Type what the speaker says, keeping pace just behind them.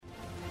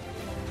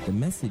The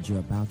message you're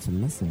about to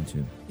listen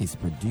to is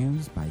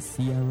produced by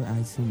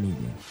CRIC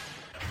Media.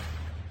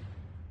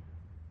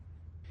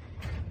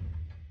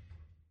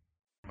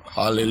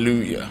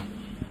 Hallelujah.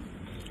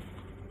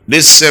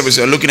 This service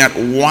we're looking at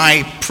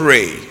why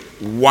pray.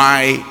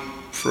 Why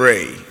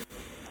pray.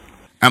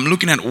 I'm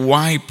looking at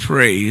why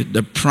pray,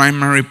 the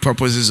primary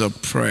purposes of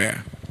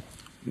prayer.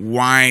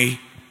 Why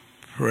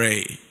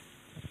pray?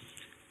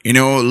 You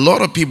know, a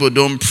lot of people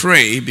don't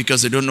pray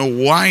because they don't know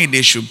why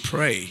they should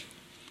pray.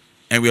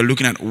 And we're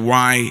looking at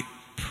why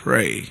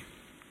pray.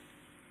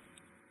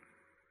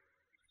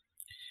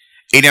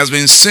 It has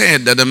been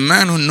said that the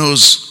man who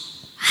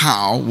knows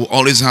how will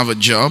always have a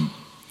job,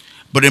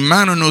 but the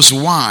man who knows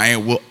why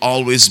will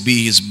always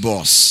be his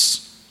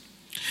boss.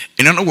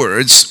 In other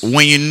words,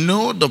 when you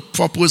know the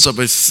purpose of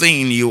a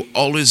thing, you'll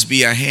always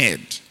be ahead.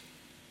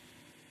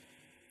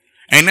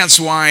 And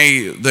that's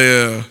why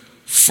the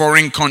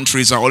foreign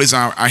countries are always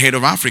ahead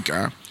of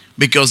Africa,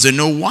 because they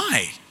know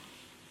why.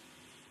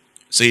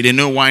 So they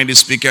know why the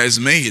speaker is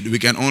made. We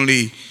can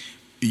only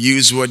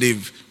use what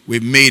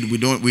we've made.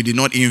 We did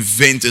not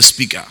invent a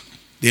speaker.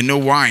 They know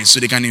why,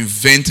 so they can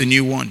invent a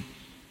new one.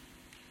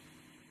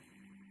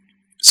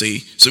 See,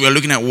 so we're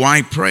looking at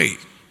why pray.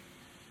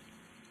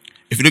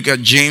 If you look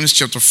at James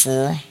chapter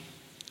 4,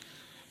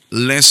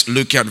 let's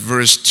look at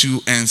verse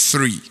 2 and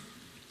 3.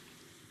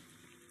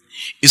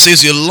 It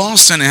says, you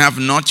lost and have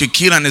not, you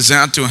kill and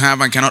desire to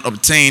have and cannot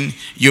obtain,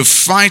 you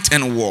fight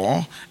and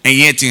war, and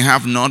yet you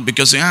have not,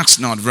 because you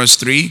ask not. Verse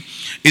 3,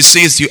 it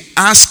says, you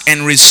ask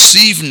and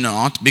receive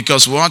not,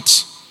 because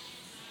what?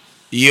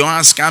 You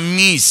ask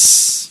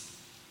amiss.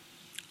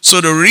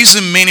 So the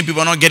reason many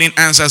people are not getting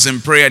answers in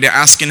prayer, they're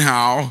asking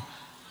how?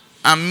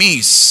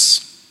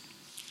 Amiss.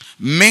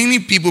 Many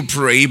people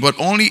pray, but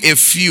only a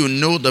few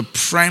know the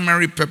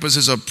primary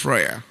purposes of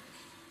prayer.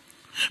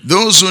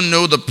 Those who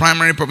know the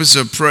primary purpose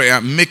of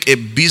prayer make a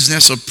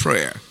business of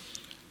prayer.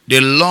 They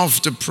love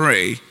to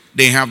pray.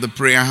 They have the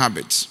prayer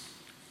habits.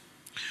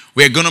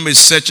 We're going to be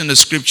searching the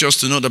scriptures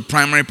to know the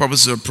primary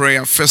purposes of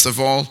prayer. First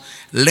of all,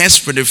 let's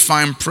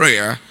redefine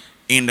prayer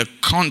in the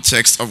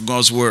context of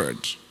God's word.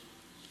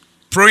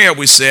 Prayer,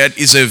 we said,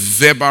 is a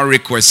verbal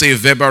request. Say a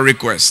verbal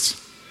request.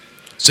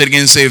 Say it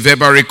again, say a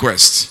verbal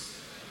request.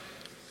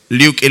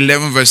 Luke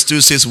 11 verse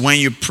 2 says, when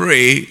you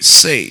pray,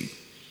 say.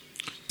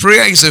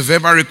 Prayer is a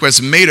verbal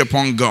request made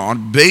upon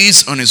God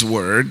based on his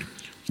word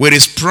with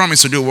his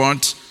promise to do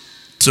what?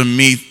 To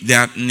meet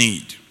that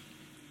need.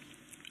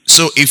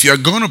 So if you're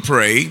going to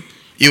pray,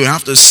 you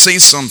have to say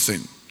something.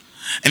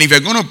 And if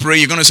you're going to pray,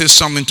 you're going to say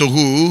something to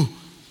who?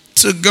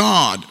 To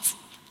God.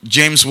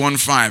 James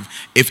 1:5.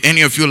 If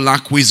any of you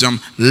lack wisdom,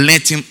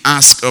 let him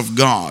ask of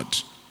God,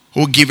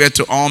 who giveth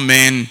to all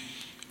men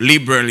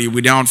liberally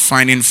without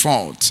finding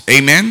fault.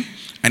 Amen?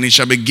 And it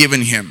shall be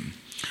given him.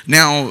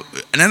 Now,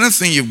 another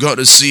thing you've got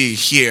to see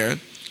here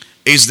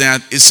is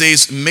that it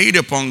says made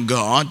upon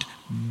God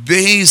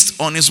based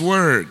on his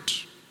word.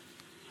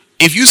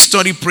 If you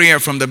study prayer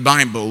from the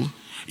Bible,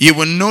 you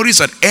will notice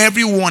that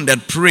everyone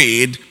that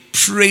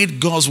prayed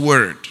God's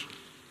word.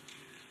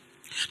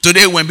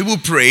 Today when people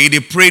pray, they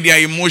pray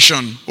their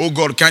emotion. Oh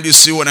God, can't you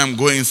see what I'm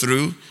going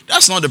through?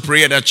 That's not the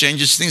prayer that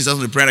changes things. That's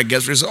not the prayer that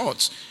gets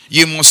results.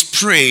 You must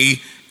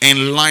pray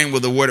in line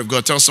with the word of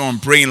God. Tell someone,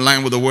 pray in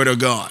line with the word of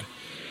God.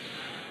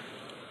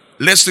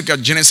 Let's look at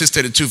Genesis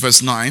 32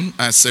 verse 9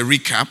 as a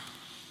recap.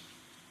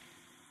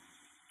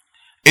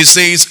 It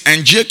says,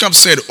 and Jacob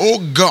said,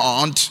 oh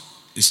God,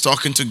 he's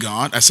talking to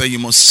God. I said you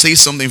must say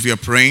something if you're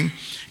praying.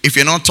 If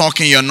you're not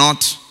talking, you're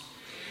not.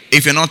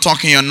 If you're not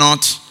talking, you're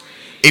not.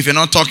 If you're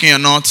not talking, you're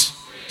not.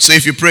 So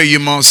if you pray, you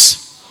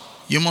must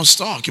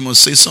talk. You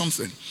must say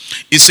something.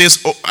 It says,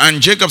 oh,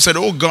 and Jacob said,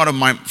 oh God of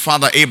my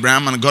father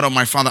Abraham and God of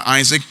my father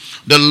Isaac,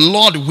 the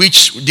Lord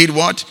which did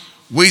what?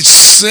 Which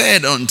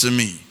said unto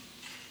me.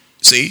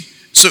 See?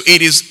 So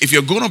it is, if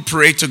you're going to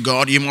pray to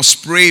God, you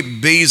must pray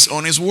based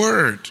on his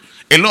word.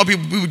 A lot of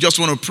people just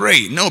want to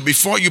pray. No,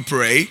 before you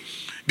pray,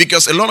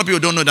 because a lot of people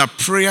don't know that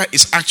prayer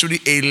is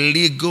actually a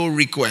legal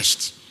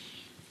request.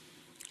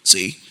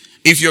 See,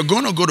 if you're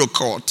going to go to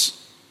court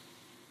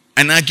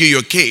and argue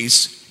your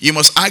case, you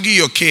must argue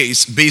your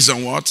case based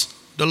on what?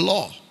 The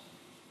law.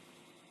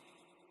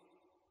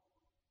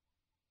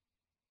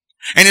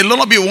 And a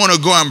lot of people want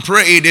to go and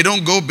pray, they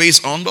don't go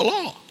based on the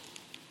law,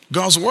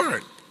 God's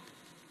word.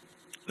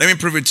 Let me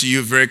prove it to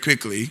you very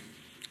quickly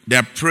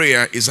that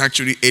prayer is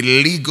actually a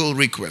legal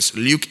request.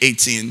 Luke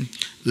 18,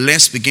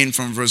 let's begin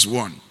from verse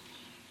 1.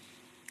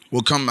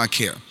 We'll come back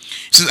here.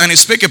 It says, and he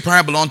spake a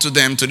parable unto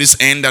them to this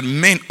end, that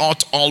men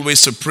ought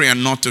always to pray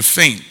and not to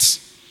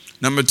faint.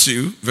 Number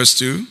 2, verse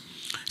 2,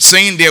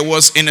 saying there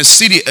was in a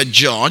city a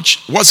judge.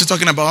 What's he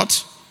talking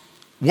about?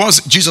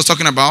 What's Jesus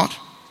talking about?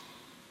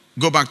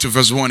 Go back to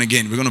verse 1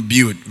 again. We're going to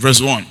build.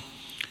 Verse 1.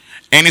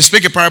 And he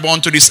spake a parable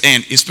unto this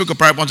end. He spoke a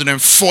parable unto them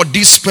for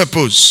this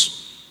purpose.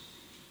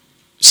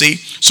 See?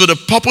 So the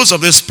purpose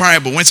of this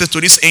parable, when it says to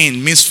this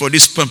end, means for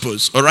this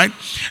purpose. Alright?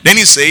 Then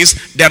he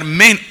says that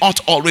men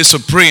ought always to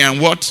pray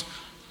and what?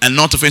 And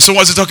not to faint. So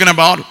what's he talking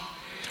about?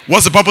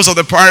 What's the purpose of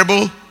the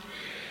parable?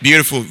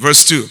 Beautiful.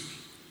 Verse 2.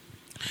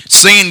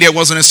 saying there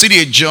was in a city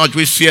a judge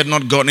which feared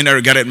not God, neither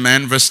regarded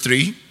man. Verse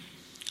 3.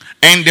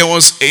 And there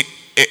was a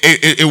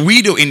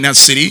widow in that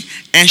city,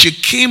 and she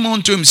came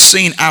unto him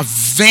saying,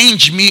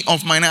 avenge me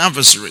of mine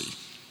adversary.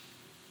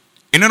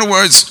 In other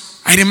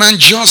words, I demand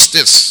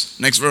justice.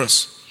 Next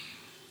verse.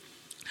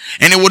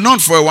 And he would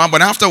not for a while,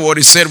 but afterward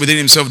he said within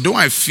himself, do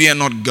I fear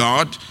not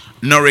God,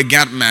 nor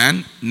regard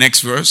man?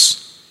 Next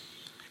verse.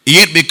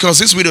 Yet because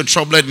this widow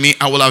troubled me,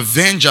 I will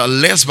avenge her,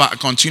 lest by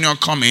continual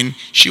coming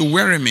she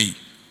weary me.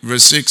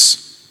 Verse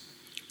 6.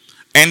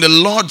 And the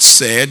Lord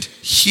said,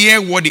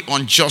 hear what the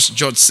unjust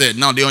judge said.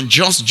 Now the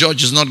unjust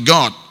judge is not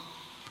God.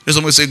 There's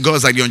somebody say God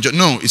is like the unjust.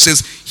 No, it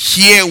says,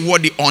 hear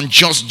what the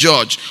unjust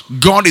judge.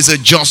 God is a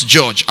just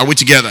judge. Are we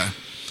together?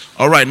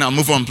 All right, now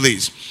move on,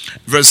 please.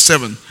 Verse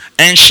 7.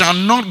 And shall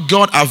not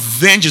God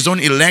avenge his own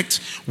elect,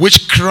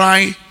 which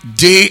cry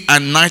day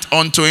and night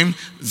unto him,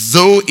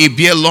 though he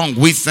be long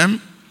with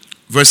them?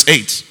 Verse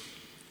 8.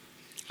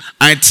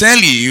 I tell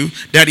you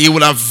that he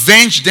will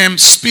avenge them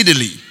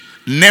speedily.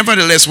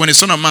 Nevertheless, when the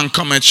Son of Man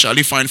cometh, shall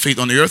he find faith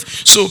on the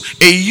earth? So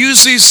he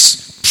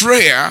uses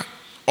prayer,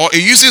 or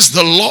he uses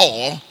the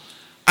law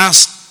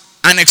as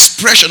an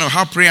expression of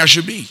how prayer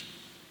should be.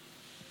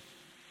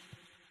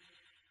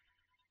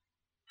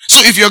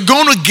 So if you're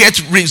going to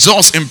get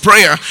results in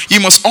prayer, you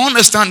must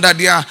understand that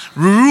there are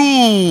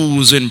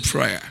rules in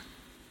prayer.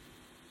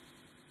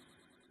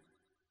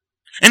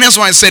 And that's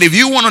why I said, if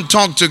you want to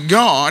talk to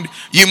God,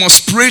 you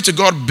must pray to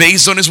God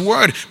based on his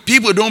word.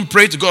 People don't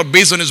pray to God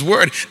based on his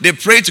word. They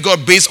pray to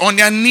God based on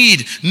their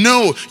need.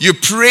 No, you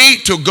pray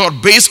to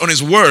God based on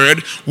his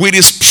word with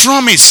his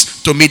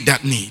promise to meet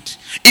that need.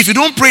 If you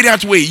don't pray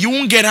that way, you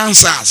won't get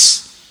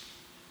answers.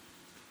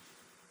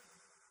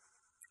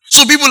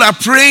 So people are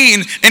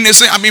praying and they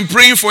say, I've been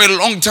praying for a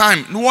long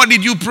time. What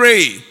did you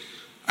pray?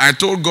 I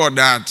told God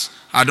that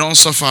I don't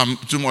suffer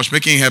too much.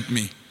 Make him help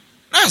me.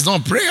 That's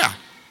not prayer.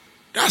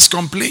 That's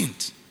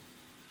complaint.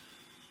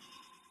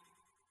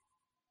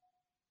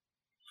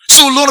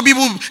 So a lot of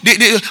people,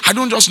 I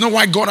don't just know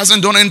why God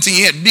hasn't done anything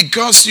yet.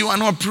 Because you are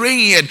not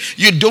praying yet.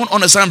 You don't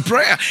understand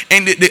prayer.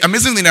 And the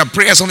amazing thing that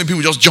prayer is something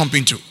people just jump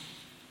into.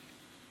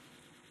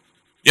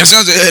 Yes,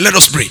 let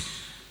us pray.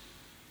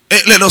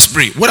 Let us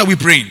pray. What are we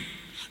praying?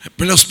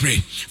 Let us pray.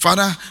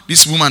 Father,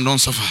 this woman don't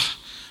suffer.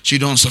 She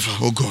don't suffer.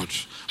 Oh God,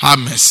 have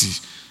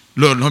mercy.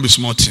 Lord, not be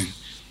small thing.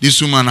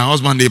 This woman, her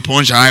husband, they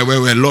punch her eye.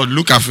 Well, Lord,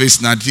 look her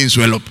face now, things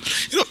swell up.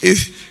 You know,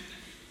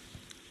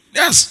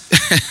 yes.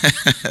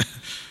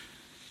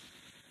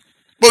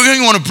 But when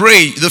you want to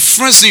pray, the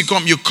first thing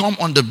you come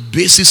on the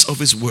basis of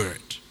his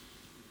word.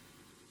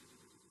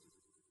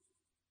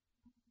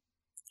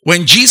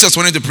 When Jesus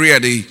went into prayer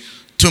at the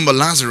tomb of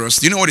Lazarus,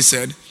 do you know what he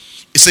said?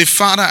 He said,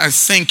 Father, I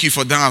thank you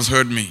for thou hast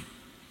heard me.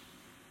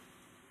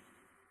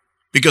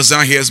 Because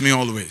thou hears me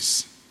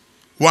always.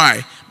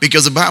 Why?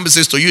 Because the Bible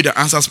says, to you that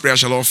answers prayer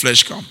shall all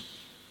flesh come.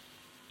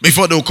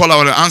 Before they will call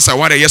out the answer,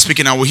 while they're yet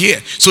speaking, I will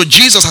hear. So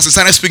Jesus, as he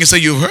started speaking,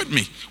 said, you've heard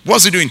me.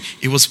 What's he doing?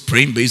 He was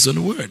praying based on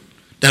the word.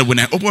 That when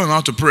I open my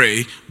mouth to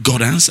pray,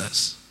 God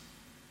answers.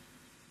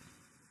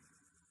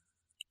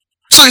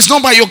 So it's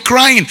not by your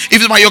crying. If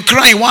it's by your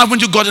crying, why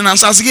haven't you gotten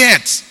answers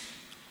yet?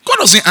 God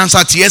doesn't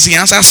answer tears, he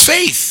answers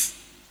faith.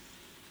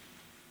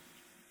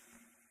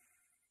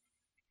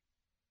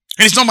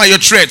 And it's not by your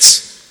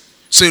threats.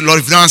 Say, Lord,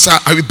 if you don't answer,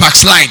 I will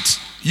backslide.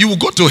 You will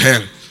go to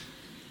hell.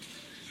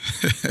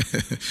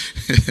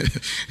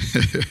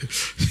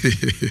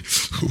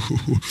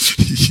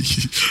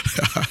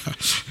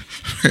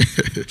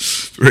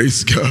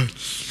 Praise God.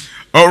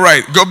 All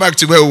right, go back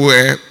to where we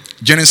were.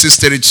 Genesis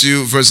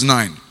 32, verse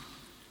 9.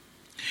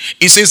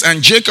 It says,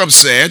 and Jacob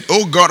said,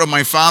 O God of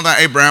my father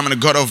Abraham and the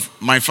God of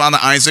my father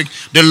Isaac,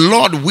 the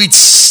Lord which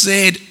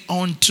said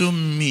unto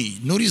me.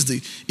 Notice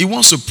he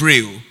wants to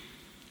pray.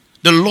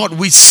 The Lord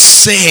which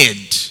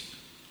said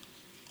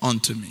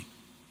unto me.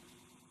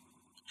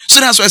 So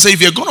that's why I say,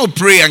 if you're going to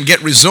pray and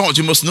get results,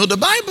 you must know the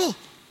Bible.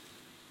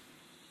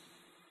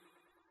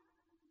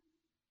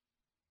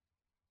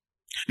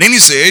 Then he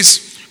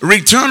says,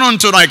 return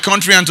unto thy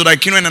country and to thy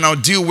kindred, and I'll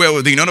deal well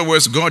with thee. In other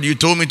words, God, you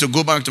told me to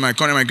go back to my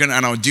country, my kindred,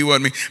 and I'll deal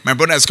with me. My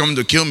brother has come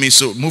to kill me,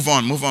 so move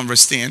on,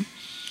 verse 10.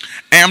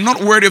 I am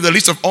not worthy of the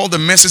least of all the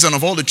mercies and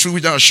of all the truth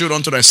which thou hast showed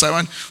unto thy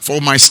servant,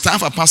 for my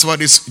staff have passed over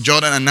this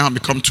Jordan and now have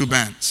become two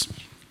bands.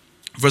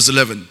 Verse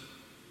 11.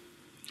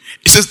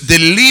 It says,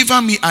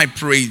 deliver me, I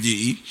pray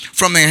thee,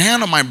 from the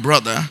hand of my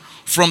brother,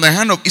 from the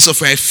hand of Esau,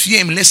 for I fear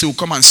him, lest he will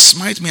come and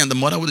smite me and the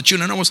mother with the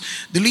children. In other words,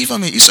 deliver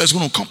me. Esau is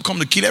going to come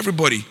to kill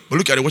everybody. But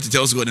look at it, what he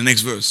tells God in the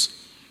next verse.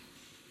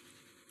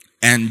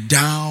 And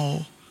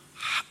thou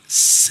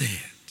said.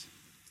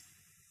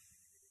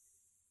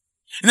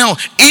 Now,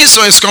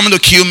 Esau is coming to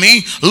kill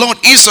me. Lord,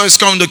 Esau is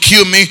coming to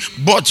kill me.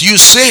 But you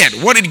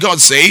said, what did God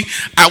say?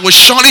 I will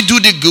surely do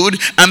thee good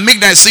and make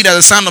thy seed as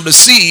the sand of the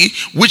sea,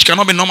 which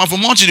cannot be numbered for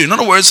multitude. In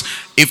other words,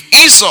 if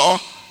Esau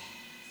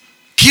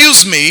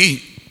kills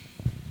me,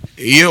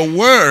 your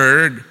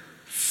word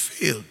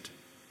failed.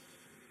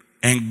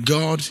 And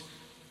God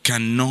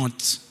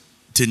cannot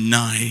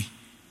deny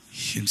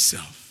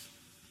himself.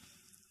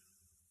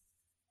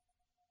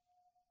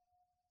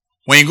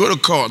 When you go to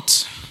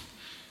court,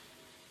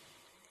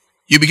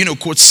 you begin to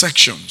quote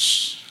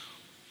sections,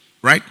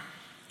 right?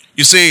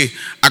 You say,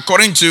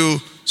 according to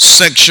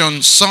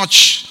section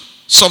such,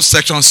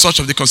 subsection such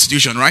of the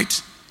Constitution,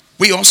 right?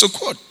 We also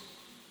quote.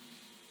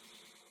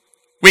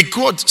 We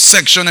quote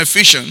section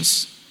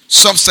Ephesians,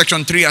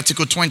 subsection 3,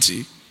 article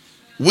 20,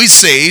 which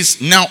says,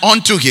 now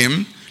unto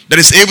him that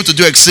is able to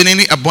do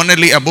exceedingly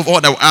abundantly above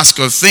all that we ask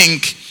or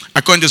think,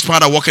 according to his power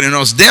that working in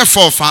us.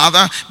 Therefore,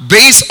 Father,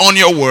 based on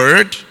your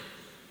word,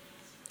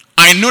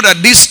 I know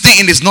that this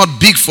thing is not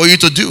big for you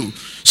to do.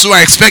 So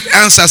I expect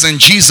answers in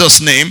Jesus'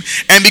 name.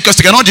 And because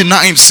you cannot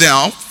deny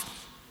himself,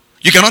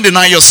 you cannot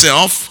deny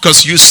yourself,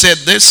 because you said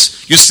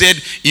this. You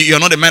said you're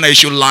not a man that you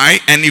should lie.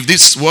 And if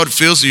this word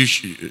fails,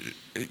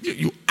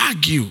 you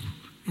argue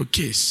your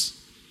case.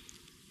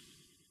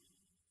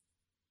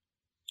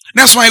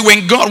 That's why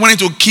when God wanted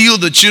to kill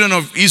the children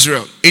of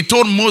Israel, he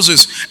told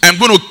Moses, I'm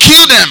going to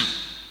kill them.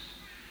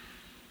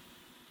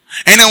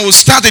 And I will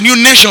start a new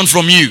nation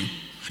from you.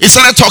 He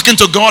started talking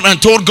to God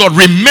and told God,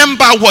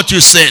 remember what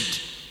you said.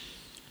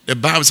 The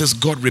Bible says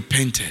God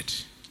repented.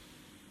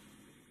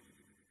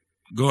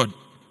 God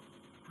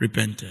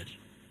repented.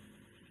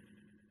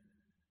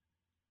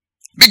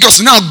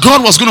 Because now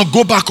God was going to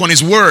go back on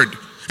his word.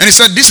 And he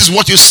said, this is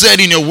what you said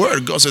in your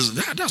word. God says,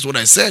 that's what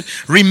I said.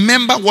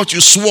 Remember what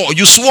you swore.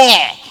 You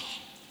swore.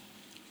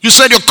 You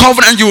said your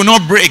covenant you will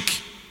not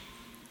break.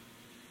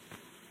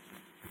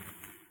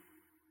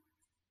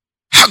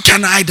 How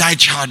can I die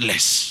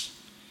childless?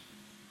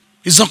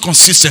 It's not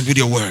consistent with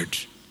your word.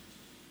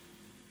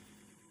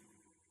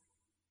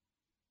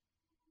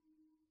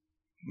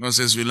 God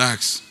says,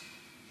 relax.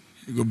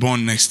 You go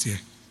born next year.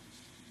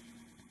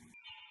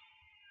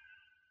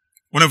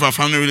 One of our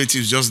family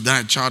relatives just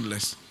died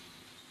childless.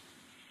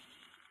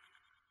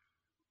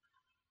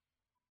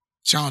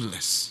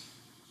 Childless.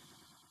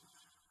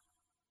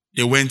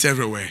 They went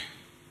everywhere.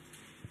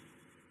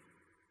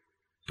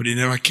 But they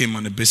never came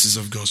on the basis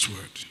of God's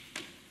word.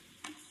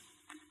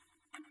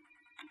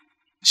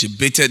 She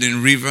bathed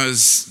in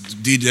rivers,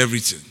 did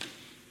everything.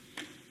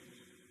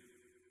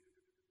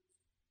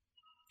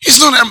 It's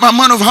not a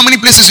matter of how many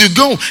places you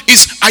go.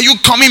 It's, are you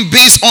coming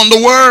based on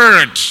the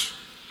word?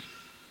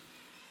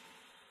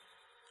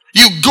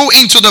 You go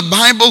into the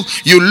Bible,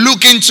 you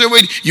look into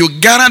it, you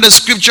gather the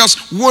scriptures.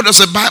 What does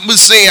the Bible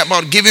say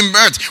about giving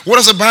birth? What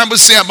does the Bible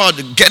say about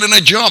getting a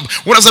job?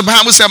 What does the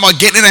Bible say about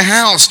getting a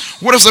house?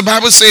 What does the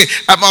Bible say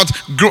about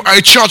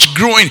a church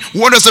growing?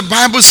 What does the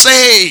Bible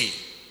say?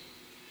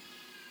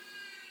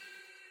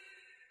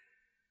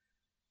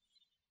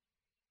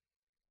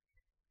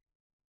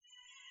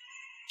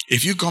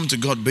 If you come to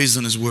God based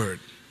on his word,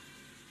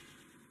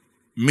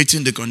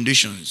 meeting the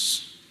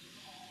conditions,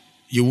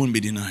 you won't be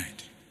denied.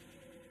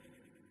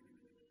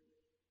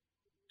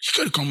 You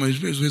got to come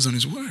based on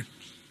his word.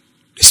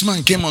 This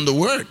man came on the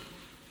word.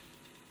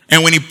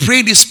 And when he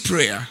prayed this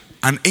prayer,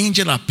 an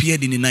angel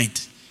appeared in the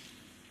night.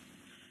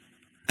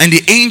 And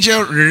the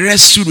angel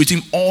wrestled with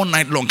him all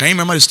night long. Can you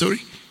remember the story?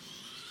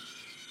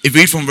 If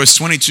you read from verse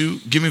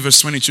 22, give me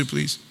verse 22,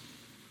 please.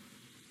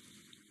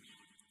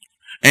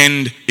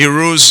 And he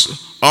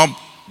rose up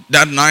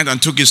that night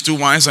and took his 2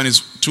 wives and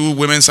his 2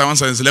 women servants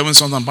and his 11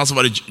 sons and passed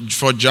over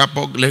for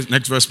Jabbok.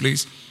 Next verse,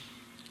 please.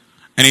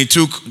 And he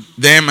took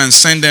them and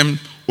sent them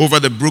over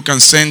the brook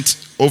and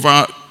sent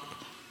over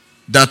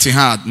that he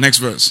had. Next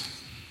verse.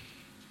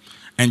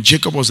 And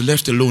Jacob was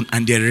left alone,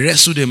 and they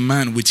wrestled a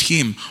man with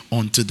him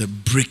until the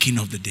breaking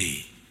of the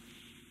day.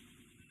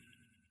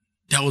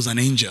 That was an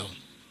angel.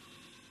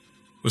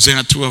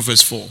 Hosea 12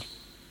 verse 4.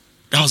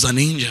 That was an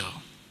angel.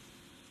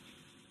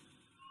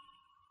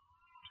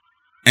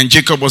 And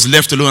Jacob was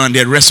left alone, and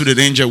they wrestled the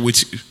angel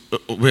with,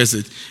 where is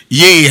it?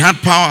 Yea, he had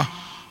power.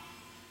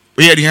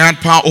 Yet he had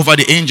power over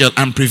the angel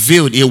and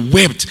prevailed. He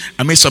wept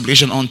and made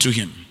supplication unto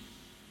him.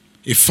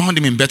 He found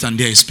him in bed, and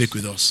there he spake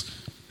with us.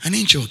 An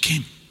angel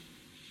came.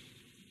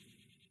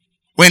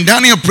 When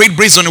Daniel prayed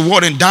based on the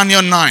word in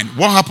Daniel 9,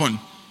 what happened?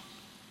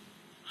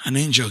 An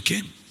angel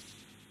came.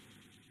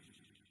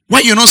 Why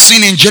you're not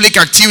seeing angelic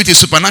activity,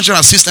 supernatural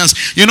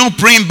assistance? You're not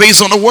praying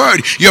based on the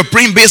word. You're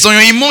praying based on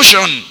your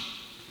emotion.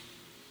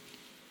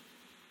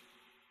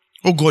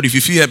 Oh God, if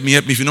you feel help me,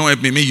 help me. If you don't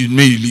help me, may you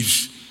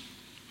leave.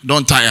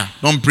 Don't tire.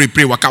 Don't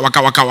pray.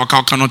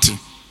 Waka, nothing.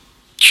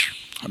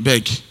 I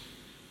beg.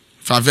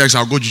 If I vex,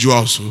 I'll go to you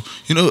also.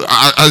 You know,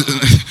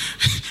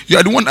 you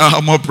are the one that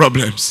have more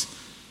problems.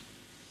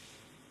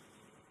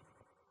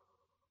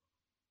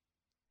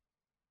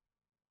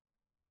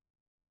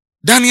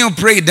 Daniel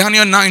prayed.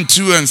 Daniel 9,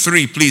 2 and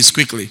 3, please,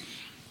 quickly.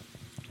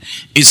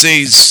 It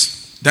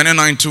says, Daniel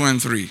 9, 2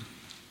 and 3.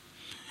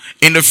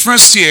 In the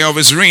first year of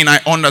his reign, I,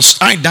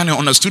 Daniel,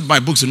 understood by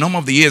books the number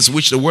of the years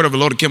which the word of the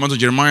Lord came unto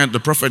Jeremiah the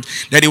prophet,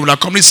 that he would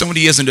accomplish 70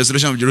 years in the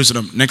desolation of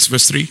Jerusalem. Next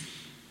verse 3.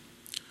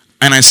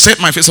 And I set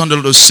my face on the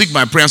Lord to seek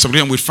my prayer and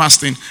supplication with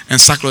fasting and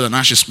sackcloth and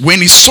ashes. When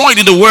he saw it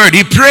in the word,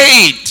 he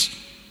prayed.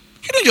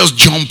 You don't just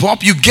jump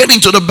up. You get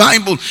into the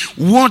Bible.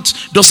 What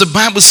does the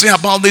Bible say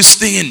about this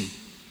thing?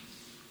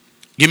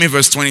 Give me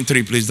verse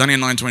 23, please. Daniel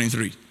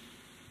 9:23.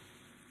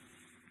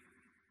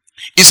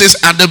 It says,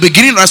 at the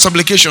beginning of our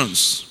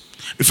supplications.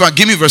 In fact,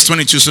 give me verse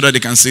 22 so that they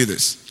can see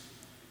this.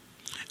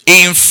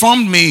 He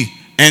informed me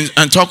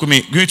and talked with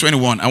me. Give me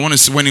 21. I want to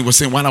see when he was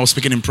saying while I was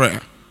speaking in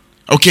prayer.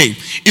 Okay.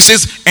 It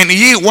says, and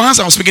whilst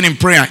I was speaking in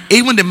prayer,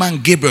 even the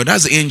man Gabriel,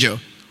 that's the angel,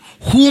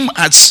 whom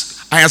I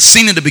had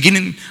seen in the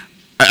beginning,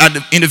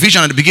 in the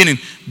vision at the beginning,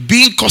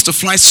 being caused to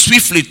fly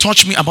swiftly,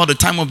 touched me about the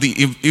time of the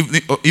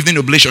evening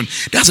oblation.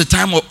 That's the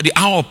time of the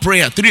hour of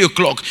prayer, 3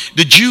 o'clock.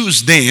 The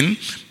Jews then,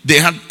 they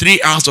had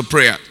 3 hours of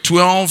prayer,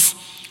 12,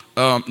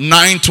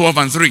 9, 12,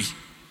 and 3.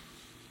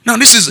 Now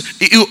this is,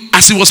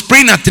 as he was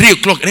praying at 3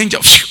 o'clock, an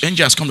angel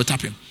has come to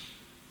tap him.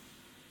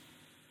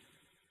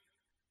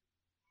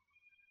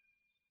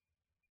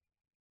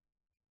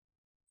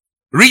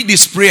 Read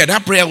this prayer.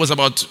 That prayer was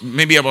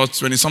maybe about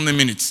 20 something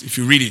minutes, if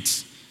you read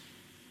it.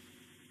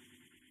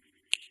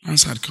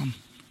 Answer had come.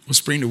 Was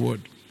praying the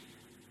word.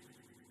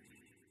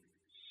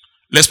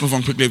 Let's move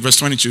on quickly. Verse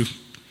 22.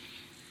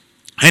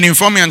 And he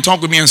informed me and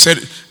talked with me and said,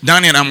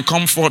 Daniel, I'm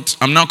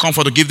now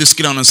comfort to give this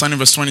skill and understanding.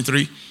 Verse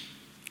 23.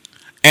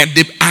 At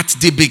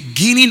the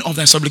beginning of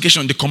thy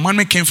supplication, the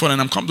commandment came forth,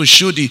 and I'm come to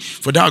show thee,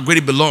 for thou art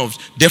greatly beloved.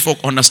 Therefore,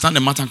 understand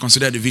the matter and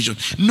consider the vision.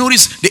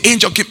 Notice the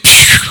angel came.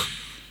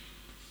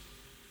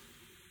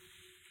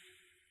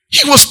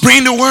 He was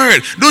praying the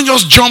word. Don't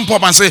just jump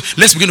up and say,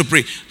 let's begin to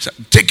pray.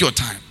 Take your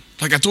time.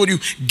 Like I told you,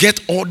 get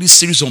all these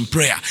series on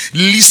prayer.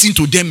 Listen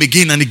to them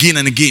again and again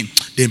and again.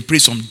 Then pray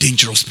some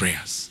dangerous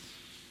prayers.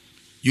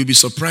 You'll be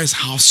surprised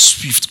how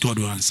swift God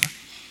will answer.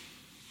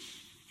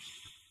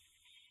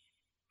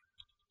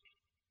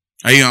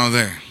 Are you out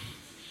there?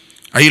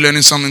 Are you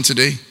learning something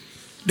today?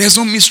 There's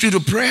no mystery to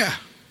prayer.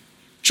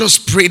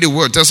 Just pray the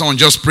word. Tell someone,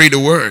 just pray the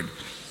word.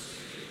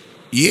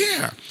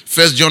 Yeah.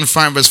 1 John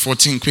 5 verse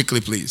 14,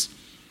 quickly please.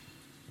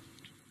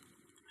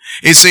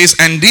 It says,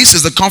 and this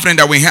is the confidence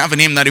that we have in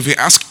him, that if we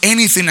ask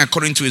anything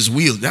according to his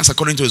will, that's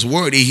according to his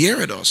word, he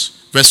heareth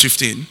us. Verse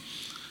 15.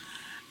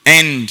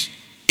 And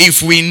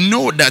if we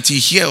know that he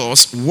hears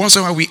us,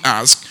 whatsoever we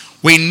ask,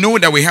 we know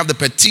that we have the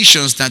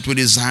petitions that we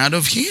desired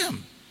of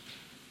him.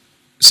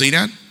 See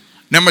that?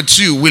 Number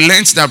 2, we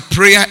learned that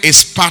prayer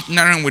is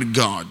partnering with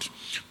God.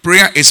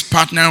 Prayer is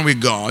partnering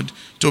with God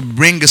to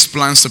bring his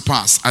plans to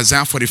pass.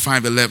 Isaiah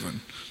 45:11.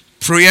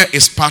 Prayer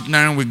is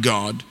partnering with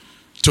God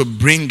to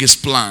bring his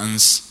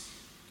plans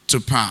to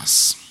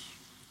pass.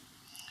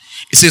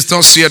 It says,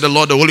 thus saith the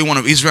Lord, the Holy One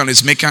of Israel,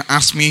 his maker,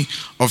 ask me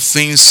of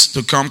things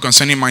to come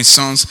concerning my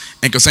sons,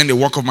 and concerning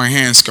the work of my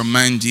hands,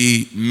 command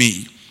ye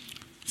me.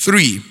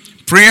 3,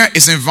 prayer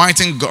is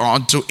inviting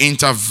God to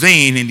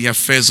intervene in the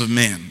affairs of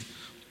men.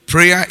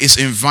 Prayer is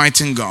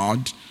inviting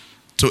God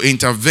to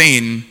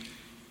intervene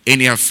in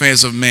the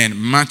affairs of men.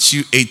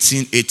 Matthew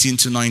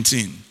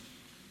 18:18-19.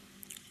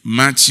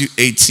 Matthew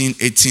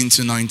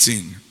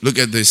 18:18-19. Look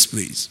at this,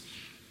 please.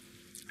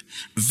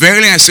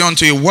 Verily I say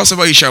unto you,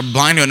 whatsoever you shall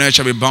bind on earth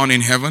shall be bound in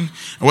heaven,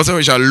 and whatsoever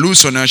you shall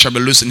loose on earth shall be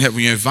loosed in heaven.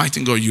 You're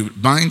inviting God. You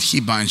bind, he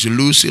binds. You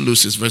loose, he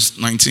looses. Verse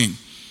 19.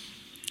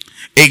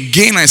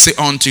 Again I say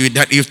unto you,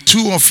 that if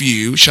 2 of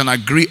you shall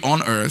agree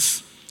on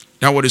earth,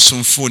 that word is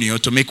symphonia,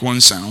 to make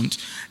one sound,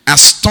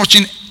 as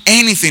touching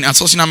anything, as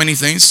touching how many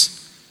things?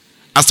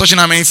 As touching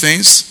how many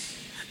things?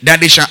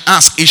 That they shall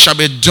ask, it shall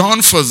be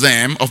done for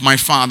them of my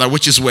Father,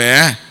 which is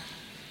where?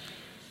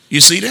 You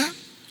see that?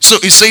 So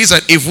it says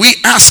that if we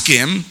ask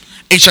him,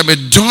 it shall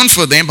be done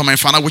for them by my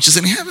Father which is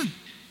in heaven.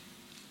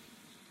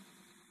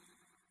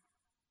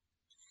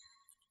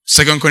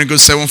 2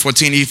 Chronicles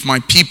 7:14, if my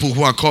people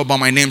who are called by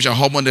my name shall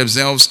humble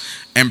themselves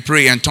and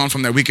pray and turn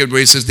from their wicked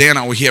ways, then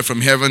I will hear from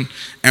heaven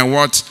and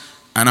what?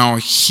 And I will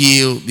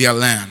heal their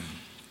land.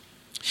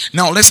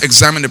 Now let's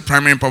examine the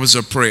primary purpose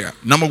of prayer.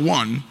 Number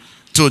 1,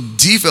 to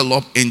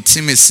develop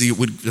intimacy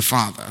with the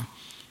Father.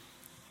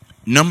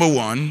 Number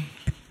 1,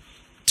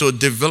 to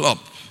develop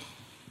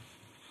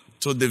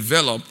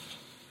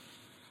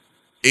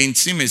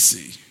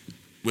intimacy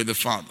with the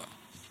Father.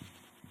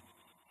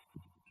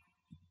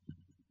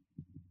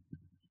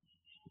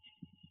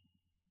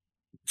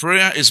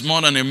 Prayer is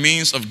more than a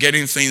means of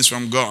getting things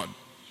from God.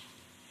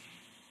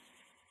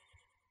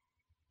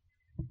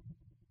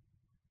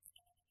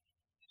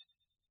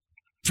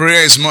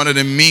 Prayer is more than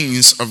a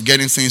means of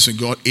getting things from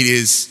God. It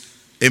is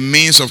a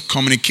means of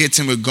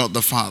communicating with God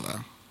the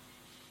Father.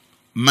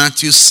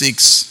 Matthew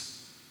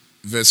 6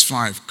 verse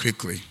 5,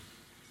 quickly.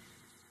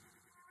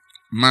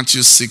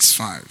 Matthew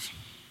 6:5.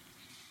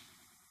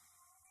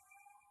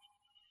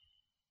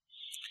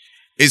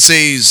 It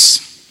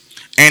says,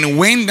 and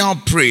when thou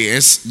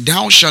prayest,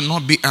 thou shalt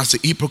not be as the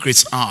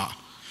hypocrites are,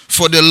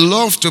 for they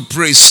love to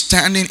pray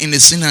standing in the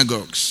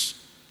synagogues.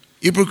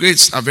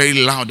 Hypocrites are very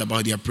loud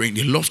about their praying.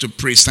 They love to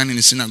pray standing in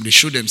the synagogue. They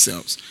show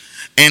themselves.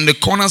 And the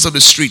corners of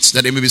the streets,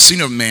 that they may be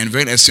seen of men.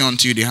 Very I say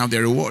unto you, they have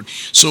their reward.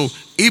 So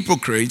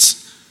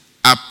hypocrites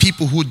are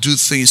people who do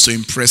things to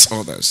impress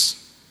others.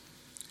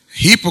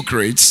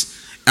 Hypocrites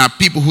are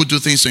people who do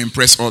things to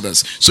impress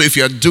others. So if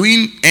you are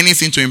doing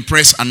anything to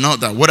impress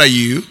another, what are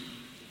you?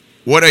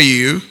 What are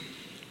you?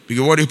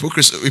 Because what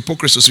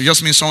hypocrisy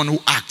just means someone who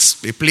acts.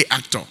 They play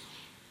actor.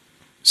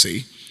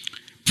 See?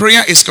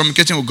 Prayer is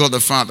communicating with God the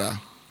Father.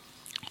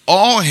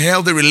 All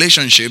healthy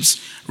relationships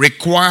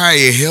require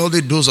a healthy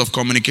dose of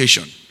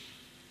communication.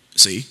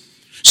 See?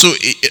 So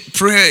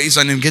prayer is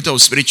an indicator of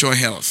spiritual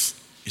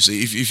health. You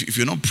see, if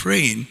you're not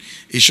praying,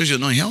 it shows you're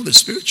not healthy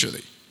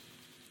spiritually.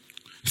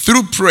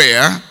 Through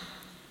prayer,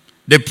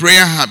 the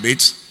prayer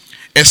habit,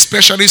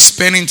 especially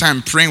spending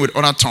time praying with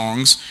other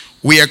tongues,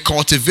 we are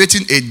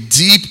cultivating a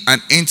deep and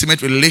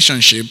intimate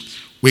relationship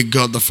with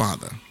God the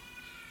Father.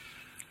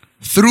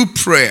 Through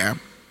prayer,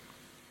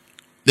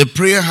 the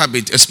prayer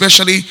habit,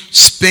 especially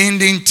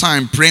spending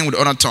time praying with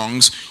other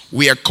tongues,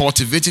 we are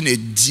cultivating a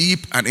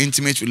deep and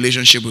intimate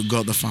relationship with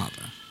God the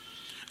Father.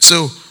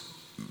 So,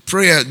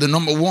 prayer, the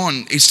number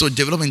one is to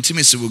develop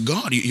intimacy with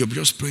God. You're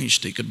just praying, you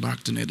take it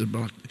back to net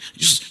about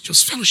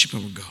just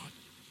fellowshipping with God.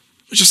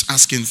 You're just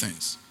asking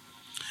things.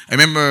 I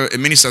remember a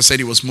minister said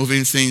he was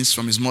moving things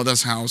from his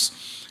mother's house.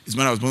 His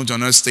mother was moving to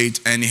another state,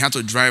 and he had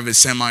to drive a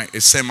semi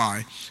is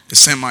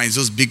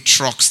those big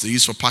trucks they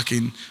use for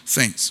packing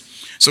things.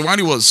 So while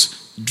he was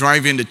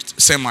driving the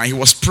semi, he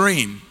was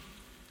praying.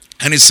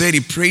 And he said he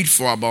prayed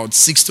for about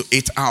 6 to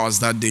 8 hours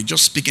that day,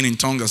 just speaking in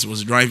tongues as he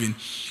was driving.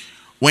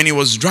 When he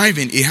was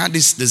driving, he had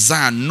this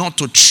desire not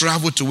to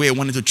travel to where he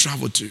wanted to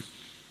travel to.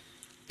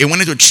 He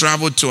wanted to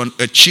travel to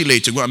Chile,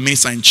 to go and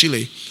minister in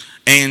Chile.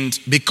 And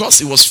because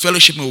he was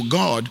fellowshipping with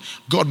God,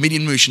 God made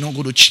him know he should not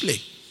go to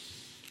Chile.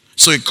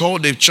 So he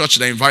called the church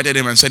that invited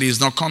him and said he's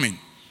not coming.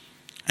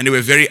 And they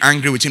were very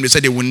angry with him. They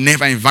said they would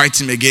never invite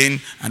him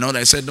again. And all that.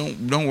 I said,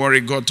 don't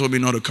worry, God told me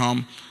not to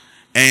come.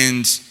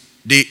 And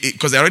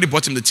because they already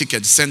bought him the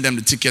ticket, sent them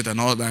the ticket and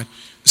all that.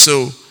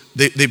 So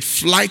the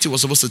flight he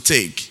was supposed to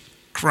take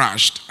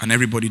crashed and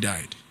everybody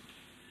died.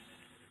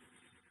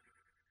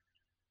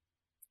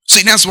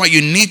 See, that's why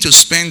you need to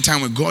spend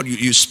time with God.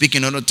 You speak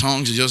in other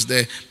tongues. You're just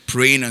there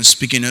praying and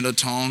speaking in other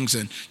tongues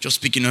and just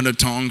speaking in other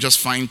tongues. Just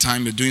find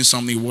time. You're doing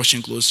something,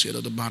 washing clothes.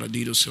 He'll just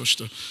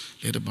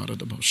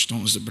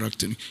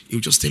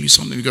tell you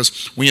something,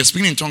 because when you're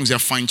speaking in tongues, you're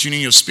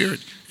fine-tuning your spirit,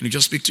 and he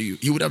just speak to you.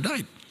 He would have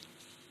died.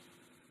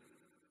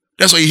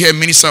 That's why you hear a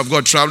minister of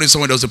God traveling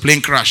somewhere. There was a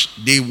plane crash.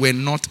 They were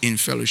not in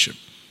fellowship.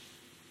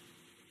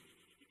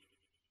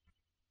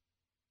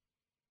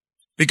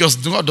 Because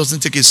God doesn't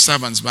take his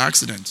servants by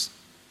accident.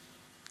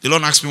 The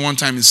Lord asked me one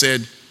time, he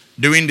said,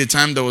 during the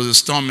time there was a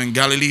storm in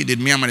Galilee, did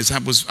me and my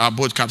disciples, our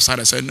boat capsized?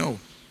 I said, no. He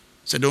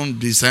said, don't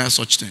desire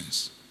such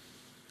things.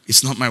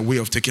 It's not my way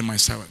of taking my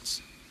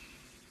servants.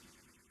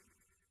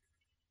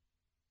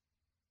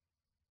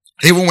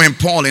 Even when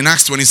Paul in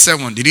Acts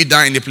 27, did he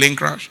die in the plane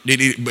crash? Did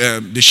he,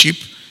 the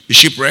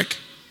shipwreck?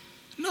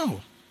 No.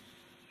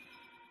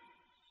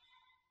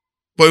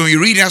 But when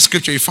you read that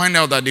scripture, you find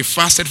out that they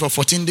fasted for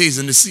 14 days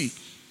in the sea.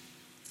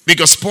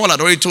 Because Paul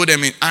had already told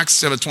them in Acts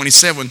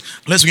 27,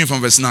 let's begin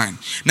from verse 9.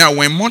 Now,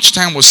 when much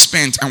time was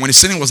spent and when the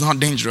sailing was not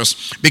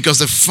dangerous, because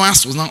the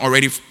fast was not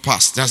already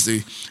past, that's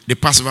the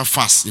Passover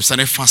fast, they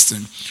started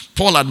fasting.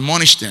 Paul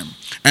admonished them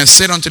and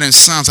said unto them,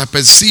 sons, I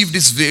perceive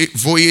this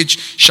voyage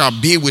shall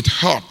be with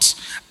hurt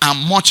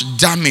and much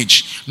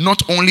damage,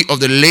 not only of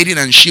the lading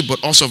and ship,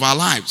 but also of our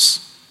lives.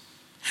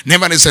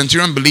 Never the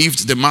centurion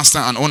believed the master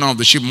and owner of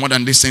the ship more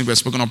than these things were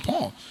spoken of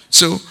Paul.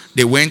 So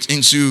they went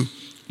into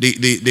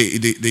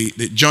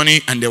the journey,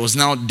 and there was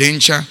now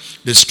danger,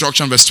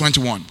 destruction. Verse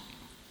 21.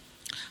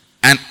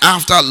 And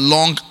after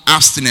long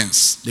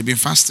abstinence, they've been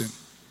fasting,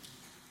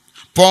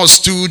 Paul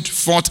stood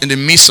forth in the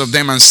midst of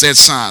them and said,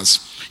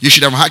 sirs, you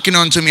should have hearkened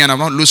unto me and have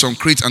not loosed from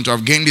Crete, and to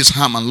have gained this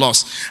harm and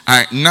loss.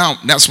 Now,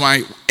 that's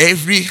why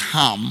every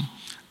harm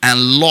and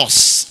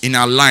loss in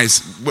our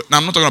lives,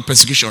 I'm not talking about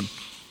persecution,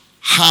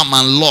 harm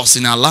and loss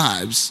in our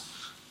lives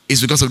is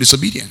because of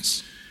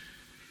disobedience.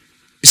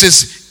 It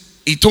says,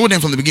 he told them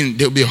from the beginning,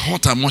 there will be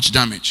hurt and much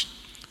damage.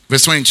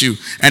 Verse 22.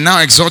 And now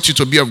I exhort you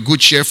to be of good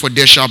cheer, for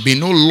there shall be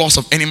no loss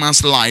of any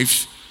man's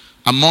life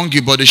among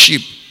you but the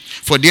sheep.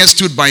 For there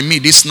stood by me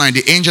this night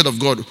the angel of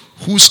God,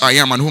 whose I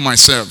am and whom I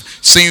serve,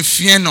 saying,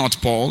 fear not,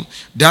 Paul,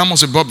 thou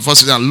must be brought before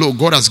Caesar. And lo,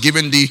 God has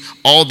given thee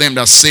all them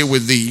that say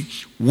with thee.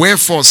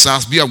 Wherefore,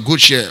 sirs, be of good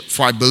cheer,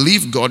 for I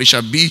believe God, it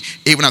shall be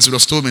even as it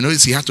was told me.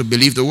 Notice he had to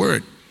believe the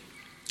word.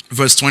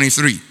 Verse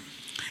 23.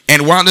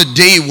 And while the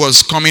day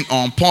was coming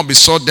on, Paul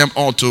besought them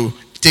all to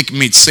take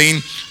meat,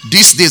 saying,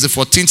 this day is the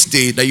 14th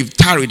day that you've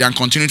tarried and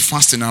continued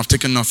fasting, and have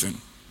taken nothing.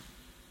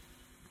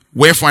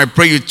 Wherefore I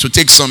pray you to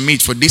take some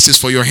meat, for this is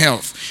for your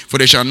health. For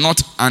there shall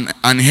not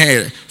an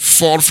hair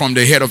fall from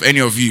the head of any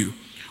of you.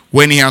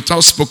 When he had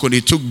thus spoken,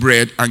 he took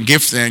bread and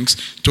gave thanks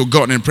to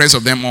God in the presence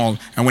of them all.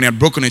 And when he had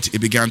broken it, he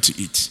began to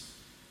eat.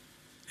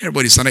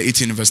 Everybody started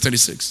eating in verse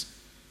 36.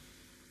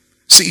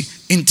 See,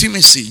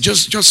 intimacy,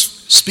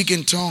 just speak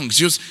in tongues.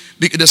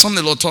 There's something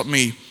the Lord taught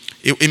me.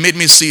 It made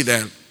me see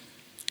that.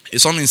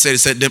 Something said,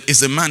 it's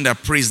the man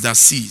that prays that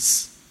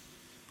sees.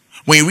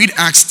 When you read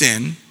Acts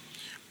 10,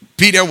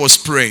 Peter was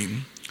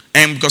praying.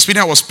 And because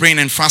Peter was praying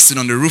and fasting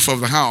on the roof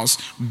of the house,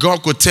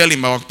 God could tell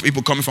him about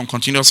people coming from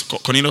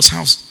Cornelius'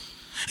 house.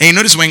 And you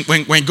notice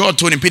when God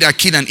told him, Peter,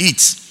 kill and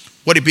eat,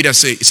 what did Peter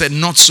say? He said,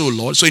 not so,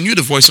 Lord. So he knew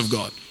the voice of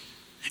God.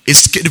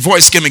 The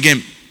voice came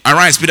again,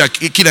 Arise, Peter,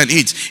 kill and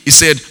eat. He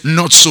said,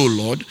 not so,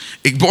 Lord.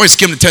 Boys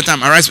came the third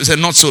time. Arise, he said,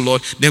 not so,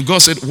 Lord. Then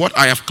God said, what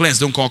I have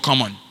cleansed, don't call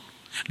common.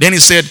 Then he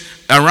said,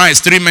 arise,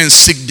 3 men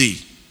seek thee.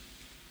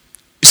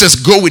 He says,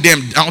 go with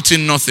them,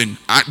 doubting nothing.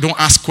 Don't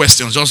ask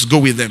questions, just go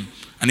with them.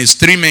 And his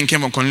 3 men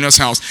came from Cornelius'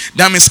 house.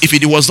 That means if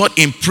it was not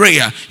in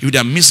prayer, he would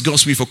have missed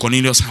God's will for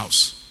Cornelius'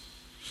 house.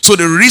 So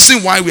the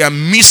reason why we are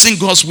missing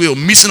God's will,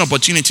 missing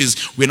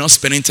opportunities, we're not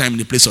spending time in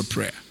the place of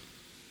prayer.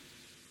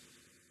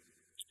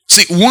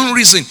 See, one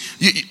reason,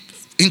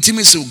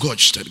 intimacy with God.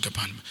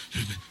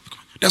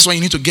 That's why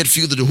you need to get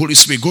filled with the Holy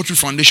Spirit. Go through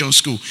foundation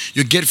school.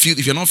 You get filled.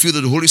 If you're not filled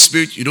with the Holy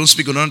Spirit, you don't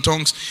speak in other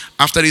tongues.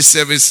 After this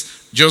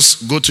service,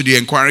 just go to the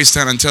inquiry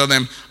stand and tell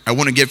them, I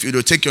want to get filled.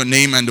 They'll take your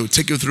name and they'll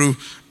take you through,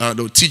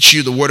 they'll teach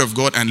you the word of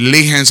God and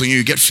lay hands on you.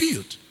 You get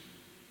filled.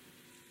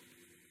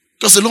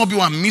 Because a lot of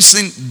people are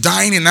missing,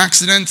 dying in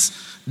accidents,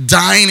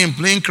 dying in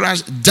plane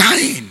crash,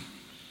 dying.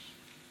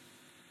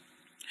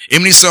 A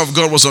minister of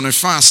God was on a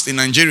fast in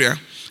Nigeria,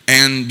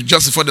 and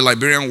just before the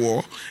Liberian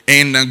war,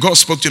 and God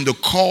spoke to him to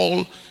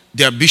call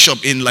their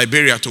bishop in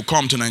Liberia to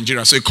come to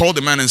Nigeria. So he called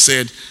the man and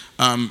said,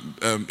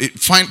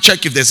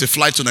 check if there's a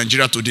flight to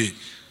Nigeria today.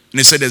 And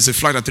he said there's a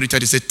flight at 3:30.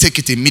 He said, take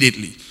it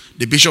immediately.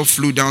 The bishop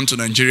flew down to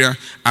Nigeria.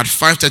 At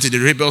 5:30, the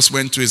rebels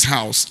went to his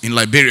house in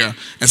Liberia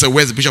and said,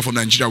 where's the bishop from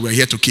Nigeria? We're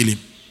here to kill him.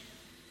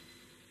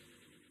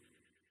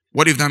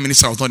 What if that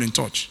minister was not in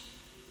touch?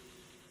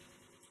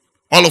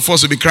 All of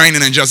us will be crying in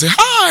Nigeria and say,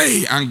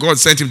 hi! And God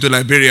sent him to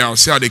Liberia. I'll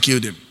see how they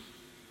killed him.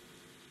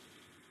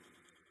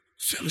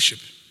 Fellowship.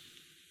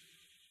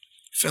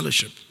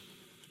 Fellowship.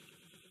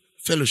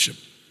 Fellowship.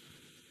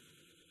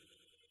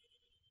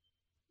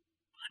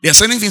 There are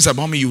certain things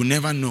about me you will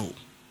never know.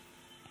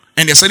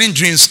 And there are certain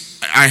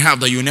dreams I have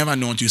that you will never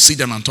know until you sit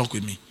down and talk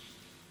with me.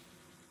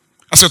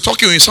 As I talk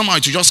to you, somehow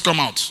it will just come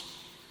out.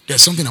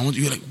 There's something I want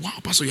you. You're like, wow,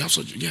 Pastor, you have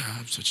such. Yeah, I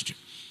have such a dream.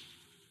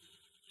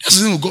 That's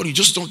the thing with God. He's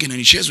just talking and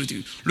he shares with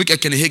you. Look at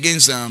Kenneth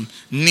Hagin's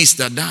niece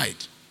that died.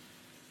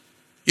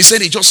 He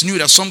said he just knew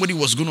that somebody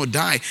was going to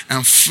die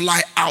and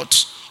fly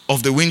out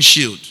of the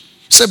windshield.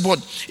 He said, but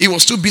he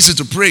was too busy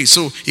to pray.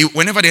 So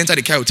whenever they entered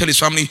the car, he would tell his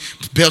family,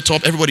 belt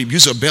up, everybody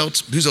use your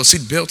belt, use your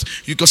seat belt.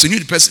 Because he knew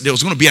the person, there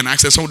was going to be an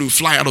accident, somebody would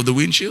fly out of the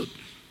windshield.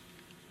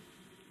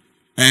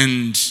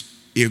 And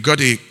he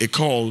got a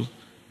call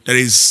that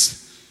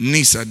his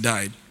niece had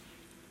died.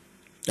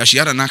 That she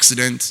had an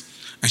accident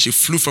and she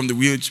flew from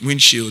the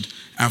windshield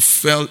and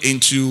fell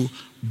into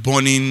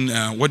burning,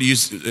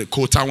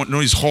 coal tar, no,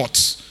 it's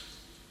hot.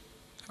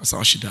 That's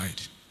how she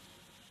died.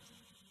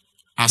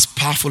 As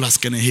powerful as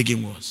Kenneth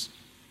Hagin was.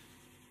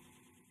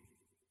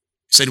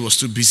 He said he was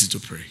too busy to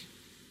pray.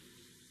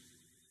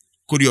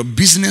 Could your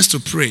business to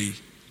pray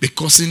be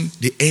causing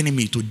the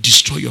enemy to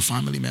destroy your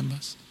family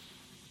members?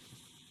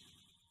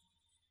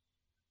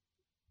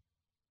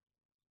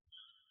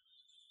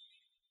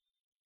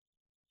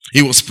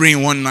 He was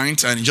praying one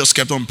night and he just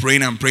kept on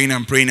praying and praying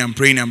and praying and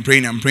praying and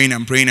praying and praying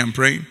and praying and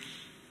praying.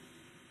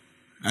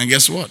 And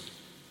guess what?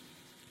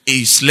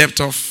 He slept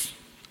off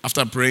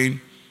after praying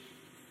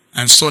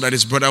and saw that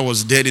his brother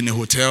was dead in a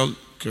hotel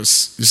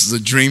because this is a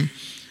dream.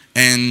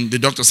 And the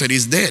doctor said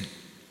he's dead.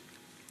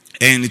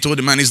 And he told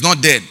the man he's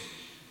not dead.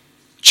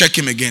 Check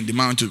him again. The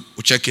man went to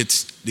check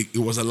it. He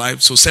was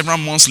alive. So several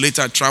months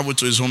later, I traveled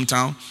to his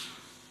hometown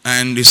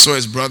and he saw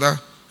his brother.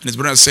 And his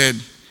brother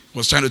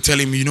was trying to tell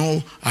him,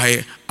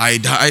 I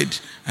died.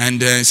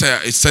 And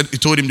he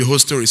told him the whole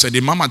story. He said,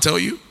 did mama tell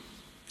you? He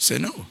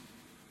said, no.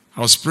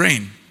 I was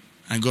praying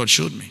and God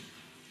showed me.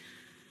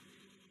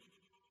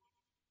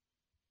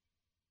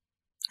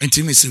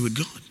 Intimacy with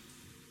God.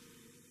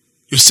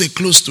 You stay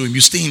close to him.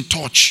 You stay in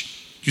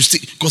touch.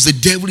 Because the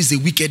devil is a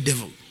wicked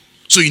devil.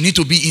 So you need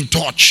to be in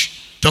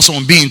touch. Tell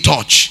someone, be in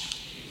touch.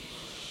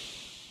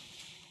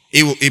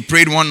 He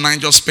prayed one night,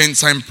 just spent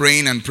time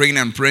praying and praying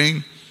and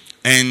praying.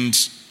 And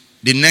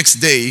the next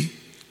day,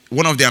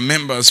 one of their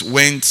members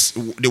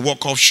they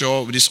walked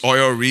offshore with this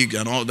oil rig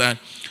and all that.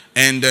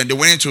 And they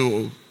went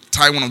to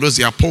tie one of those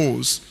their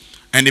poles.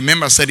 And the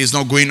member said he's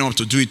not going up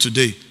to do it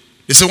today.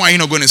 They said, why are you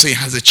not going to say he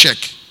has a check?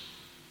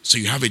 So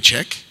you have a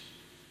check?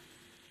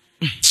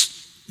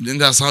 Then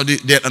that's how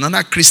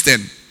another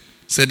Christian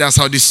said that's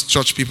how these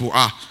church people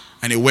are.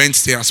 And he went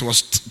there as he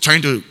was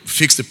trying to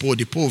fix the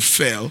pole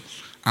fell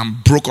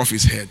and broke off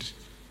his head.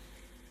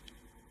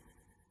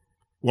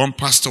 One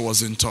pastor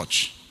was in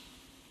touch.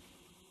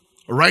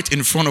 Right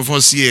in front of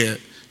us here,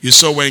 you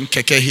saw when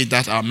Keke hit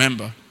that our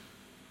member.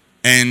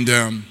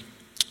 And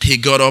he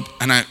got up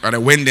and I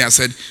went there. I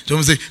said,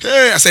 don't say,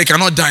 hey, I said, he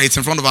cannot die. It's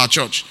in front of our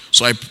church.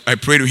 So I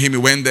prayed with him. He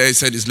went there. He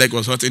said his leg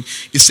was hurting.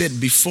 He said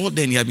before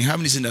then he had been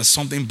having this thing that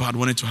something bad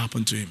wanted to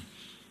happen to him.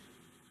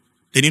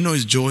 Then you know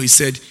his joy. He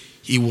said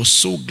he was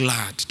so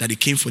glad that he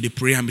came for the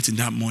prayer meeting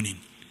that morning.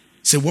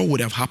 He said, what would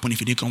have happened if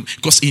he didn't come?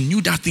 Because he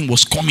knew that thing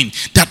was coming.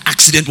 That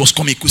accident was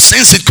coming. He could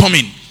sense it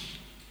coming.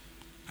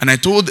 And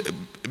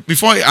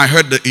before I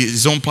heard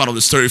his own part of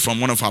the story from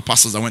one of our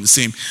pastors that went to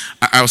see him,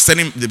 I was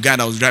telling the guy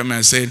that was driving me,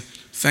 I said,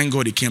 thank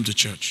God he came to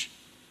church.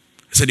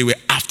 He said they were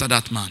after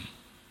that man.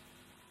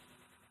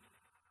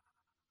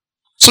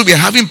 So we are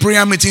having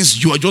prayer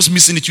meetings, you are just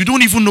missing it. You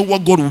don't even know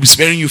what God will be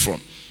sparing you from.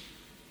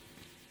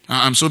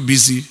 I'm so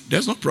busy.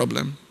 There's no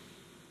problem.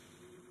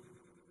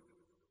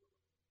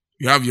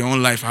 You have your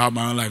own life, I have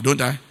my own life, don't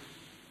I?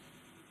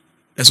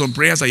 There's some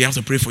prayers that you have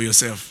to pray for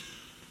yourself.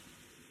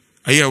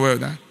 Are you aware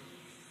of that?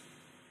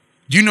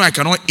 Do you know I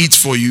cannot eat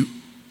for you?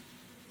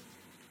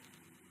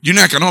 Do you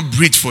know I cannot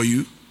breathe for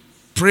you?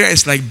 Prayer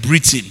is like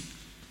breathing.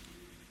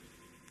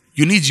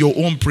 You need your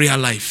own prayer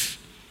life.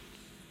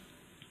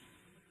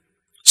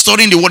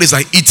 Studying the word is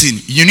like eating.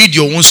 You need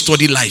your own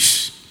study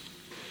life.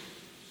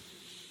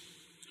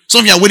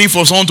 Some of you are waiting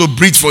for someone to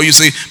breathe for you.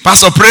 Say,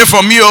 Pastor, pray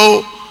for me,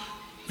 oh.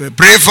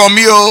 Pray for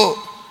me, oh.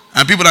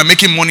 And people are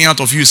making money out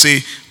of you.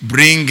 Say,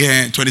 bring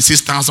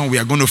 26,000. We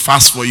are going to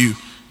fast for you.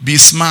 Be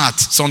smart.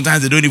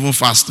 Sometimes they don't even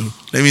fast too.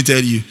 Let me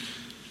tell you.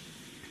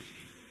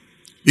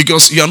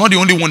 Because you are not the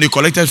only one they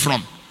collected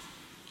from.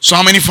 So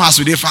how many fasts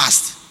will they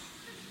fast?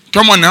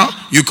 Come on now.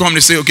 You come,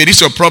 they say, okay, this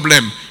is your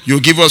problem. You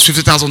give us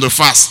 50,000 to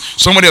fast.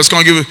 Somebody else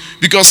can't give you.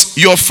 Because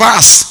your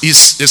fast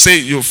is, they say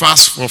you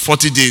fast for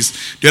 40 days.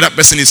 The other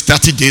person is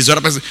 30 days. The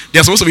other person,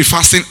 they're supposed to be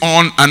fasting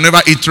on and never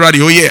eat throughout the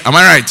whole year. Am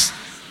I right?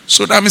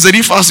 So that means they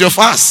didn't fast your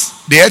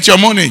fast. They ate your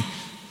money.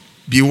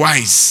 Be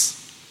wise.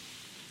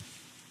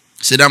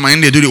 Say that man,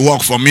 they do the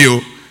work for me.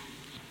 Oh.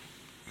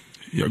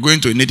 You're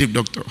going to a native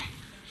doctor.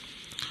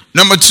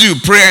 Number 2,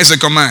 prayer is a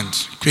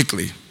command.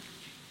 Quickly.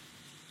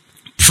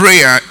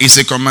 Prayer is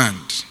a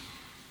command.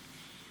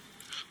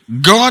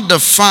 God the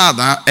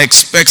Father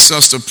expects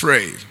us to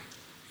pray.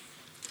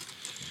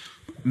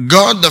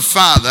 God the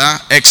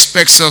Father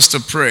expects us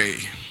to pray.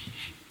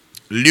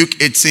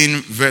 Luke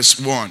 18 verse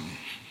 1.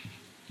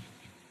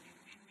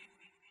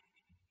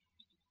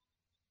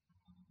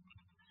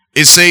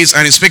 It says,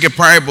 and he spake a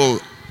parable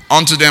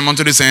unto them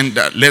unto this end.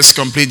 Let's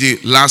complete the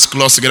last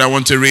clause together. I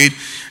want to read.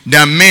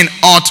 That men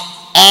ought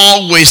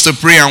always to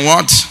pray and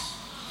what?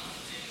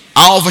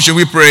 How often should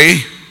we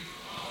pray?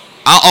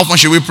 How often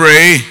should we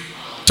pray?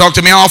 Talk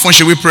to me. How often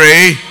should we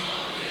pray?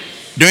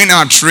 During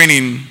our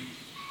training,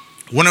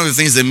 one of the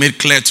things they made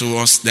clear to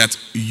us that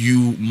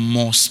you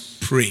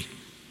must pray.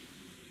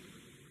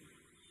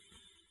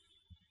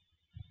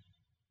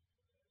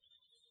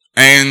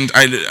 And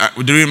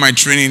during my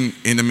training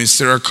in the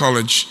ministerial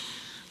college,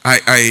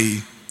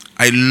 I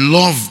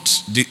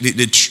loved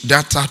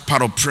that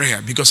part of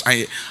prayer because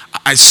I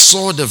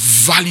saw the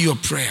value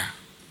of prayer.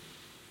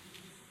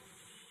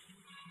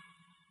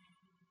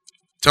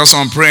 Tell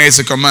someone, prayer is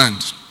a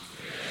command. 1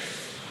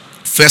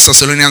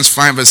 Thessalonians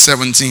 5 verse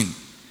 17.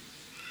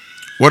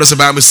 What does the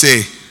Bible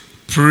say?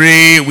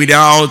 Pray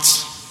without.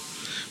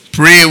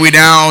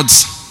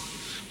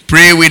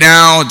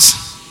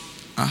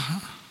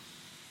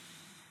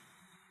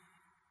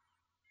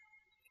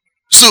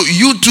 So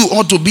you too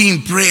ought to be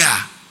in prayer.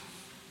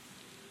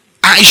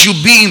 I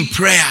should be in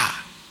prayer.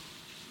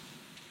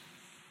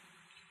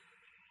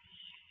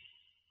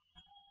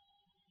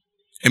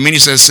 A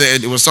minister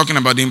said, he was talking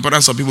about the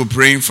importance of people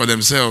praying for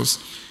themselves.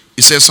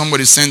 He said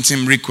somebody sent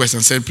him request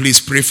and said, please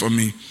pray for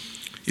me.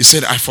 He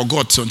said, I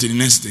forgot until the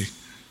next day.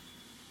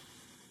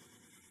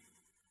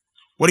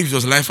 What if it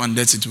was life and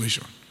death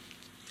situation?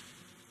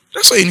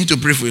 That's why you need to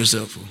pray for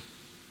yourself.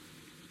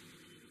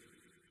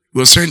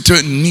 We're saying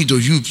need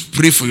of you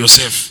pray for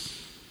yourself.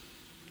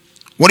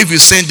 What if you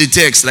send the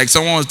text, like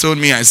someone told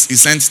me, he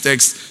sent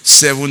text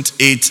 7th,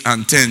 8th,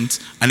 and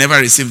 10th. I never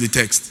received the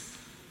text.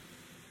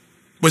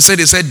 But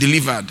they said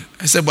delivered.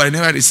 I said, but I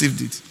never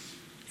received it.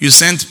 You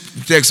sent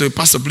text, so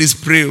Pastor, please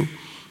pray.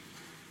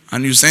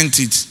 And you sent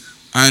it.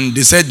 And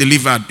they said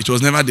delivered. It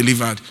was never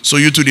delivered. So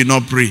you two did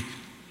not pray.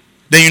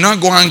 Then you now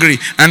go angry.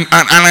 And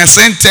I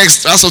sent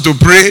text also to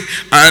pray.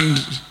 And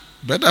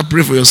better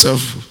pray for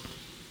yourself.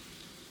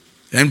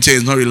 The MTN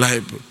is not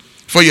reliable.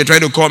 Before you try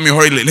to call me,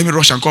 hurry, let me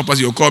rush and call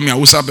Pastor. You call me, I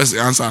will best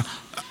answer.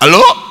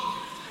 Hello?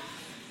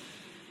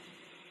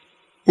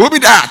 Who be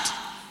that?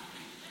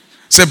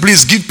 Say,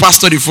 please give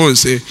Pastor the phone.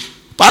 Say,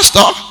 Pastor,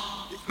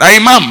 now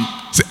Imam.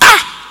 Say,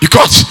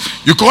 because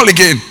you call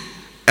again.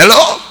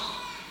 Hello?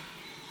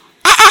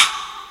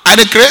 Are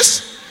they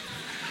crazy?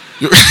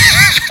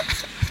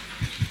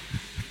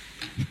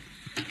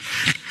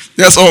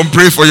 Just all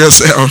pray for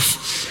yourself.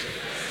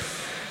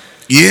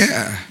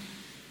 Yeah.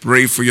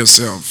 Pray for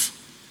yourself.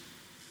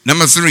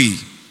 Number 3,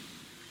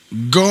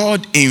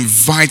 God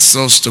invites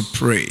us to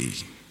pray.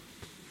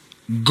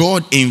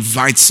 God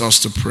invites us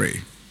to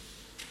pray.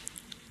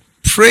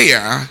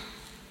 Prayer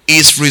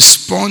is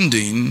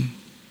responding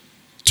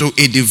to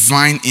a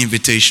divine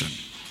invitation.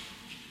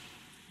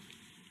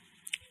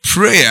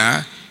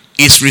 Prayer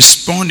is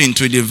responding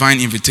to a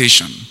divine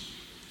invitation.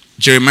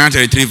 Jeremiah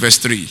 33 verse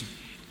 3.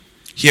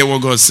 Hear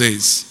what God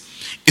says.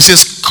 It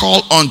says,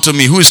 call unto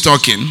me. Who is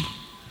talking?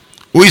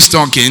 Who is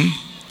talking?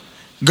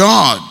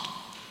 God.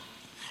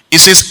 It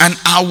says, and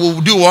I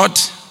will do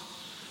what?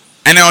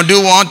 And I will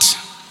do what?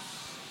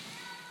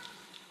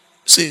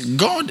 See,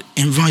 God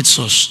invites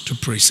us to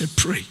pray. Say,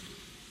 pray.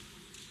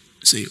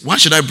 See, why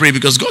should I pray?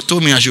 Because God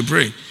told me I should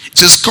pray. It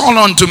says, call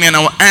unto me and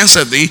I will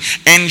answer thee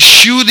and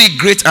shew thee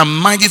great and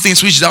mighty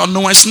things which thou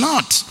knowest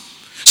not.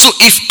 So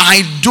if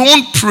I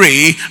don't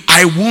pray,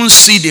 I won't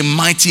see the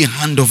mighty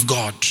hand of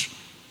God.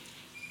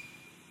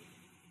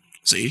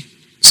 See?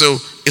 So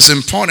it's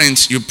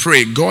important you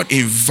pray. God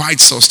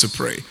invites us to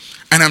pray.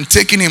 And I'm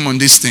taking him on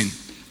this thing.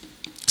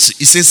 So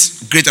he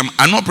says, great,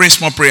 I'm not praying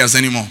small prayers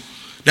anymore.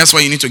 That's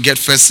why you need to get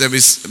first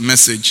service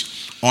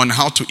message on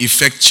how to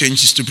effect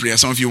changes through prayer.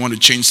 Some of you want to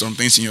change some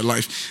things in your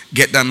life.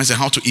 Get that message,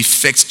 how to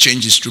effect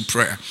changes through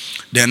prayer.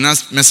 The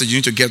next message, you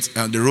need to get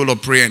the role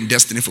of prayer and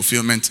destiny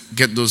fulfillment.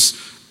 Get those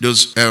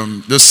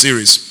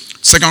series.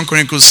 2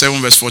 Chronicles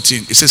 7 verse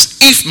 14. It says,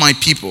 if my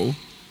people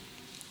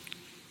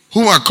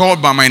who are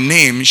called by my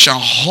name shall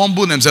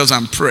humble themselves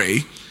and pray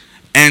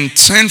and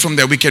turn from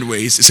their wicked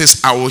ways, it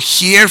says, I will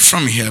hear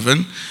from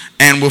heaven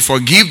and will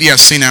forgive their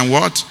sin and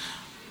what?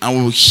 I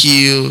will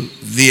heal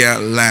their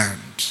land.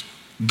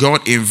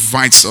 God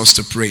invites us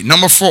to pray.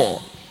 Number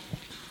 4,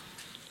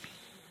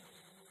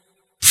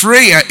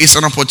 prayer is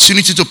an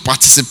opportunity to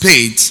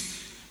participate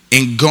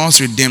in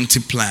God's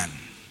redemptive plan.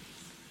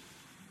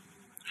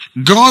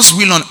 God's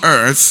will on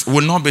earth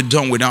will not be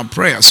done without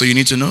prayer, so you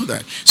need to know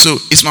that. So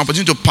it's an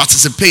opportunity to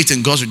participate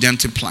in God's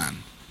redemptive plan.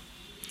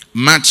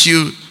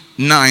 Matthew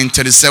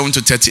 9:37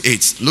 to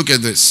 38. Look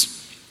at this.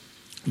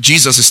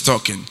 Jesus is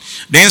talking.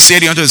 Then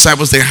said he unto the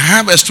disciples, the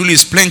harvest truly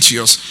is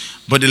plenteous,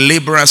 but the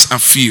laborers are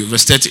few.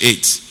 Verse 38.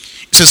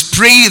 It says,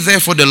 pray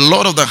therefore the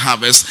Lord of the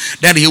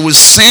harvest that he will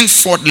send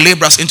forth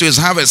laborers into his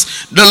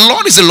harvest. The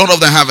Lord is the Lord of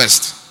the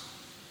harvest.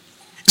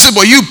 He said,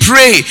 but you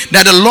pray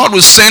that the Lord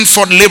will send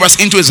forth laborers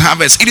into his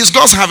harvest. It is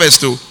God's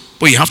harvest too,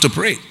 but you have to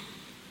pray.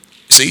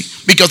 See,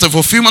 because the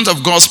fulfillment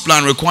of God's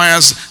plan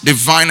requires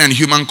divine and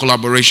human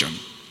collaboration.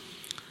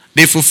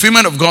 The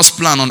fulfillment of God's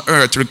plan on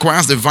earth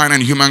requires divine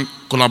and human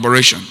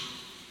collaboration.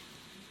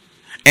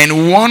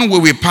 And one way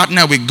we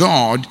partner with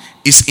God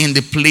is in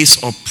the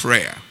place of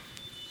prayer.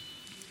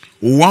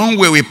 One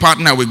way we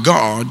partner with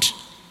God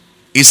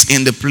is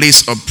in the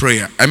place of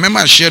prayer. I remember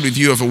I shared with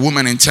you of a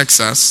woman in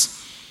Texas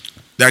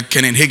that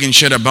Kenneth Hagin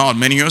shared about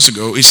many years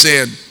ago. He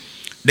said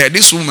that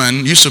this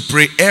woman used to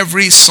pray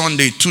every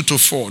Sunday 2 to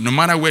 4, no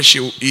matter where she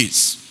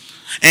is.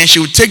 And she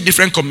would take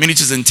different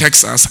communities in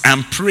Texas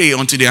and pray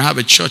until they have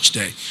a church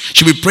there.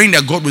 She'll be praying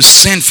that God will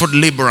send for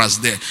laborers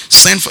there.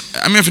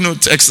 I mean, if you know,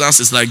 Texas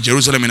is like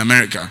Jerusalem in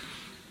America.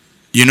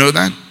 You know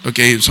that?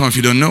 Okay, some of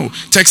you don't know.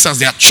 Texas,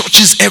 there are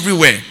churches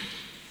everywhere.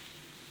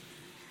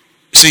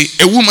 See,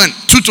 a woman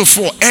 2 to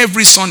 4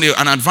 every Sunday,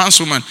 an advanced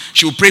woman,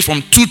 she will pray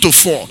from 2 to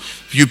 4.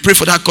 You pray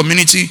for that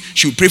community,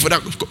 she will pray for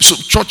that. So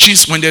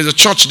churches, when there's a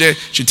church there,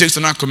 she takes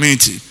to that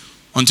community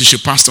until she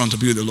passed on to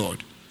be with the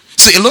Lord.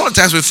 See, a lot of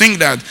times we think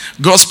that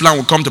God's plan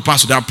will come to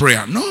pass without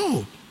prayer.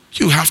 No,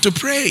 you have to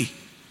pray.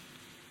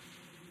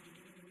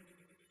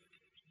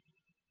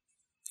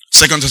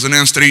 2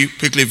 Thessalonians 3,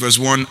 quickly verse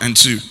 1 and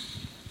 2.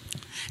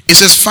 It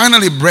says,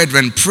 finally,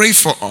 brethren, pray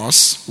for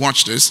us,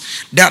 watch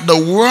this, that the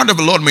word of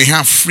the Lord may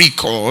have free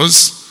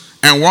course,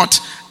 and what?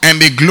 And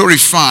be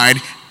glorified,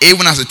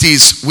 even as it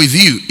is with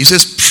you. It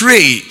says,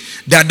 pray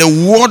that the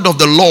word of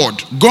the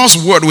Lord, God's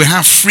word, will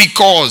have free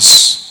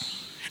course.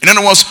 In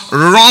other words,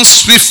 run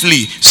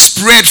swiftly,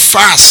 spread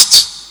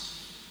fast.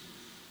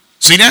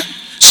 See that?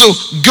 So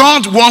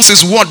God wants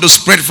his word to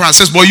spread fast.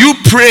 He says, but you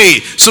pray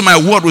so my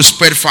word will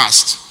spread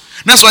fast.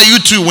 That's why you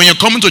too, when you're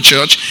coming to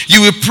church,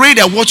 you will pray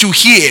that what you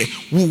hear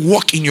will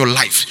work in your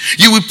life.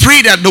 You will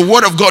pray that the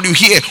word of God you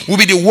hear will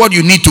be the word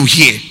you need to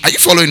hear. Are you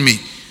following me?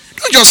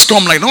 Don't just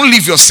come like, don't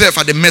leave yourself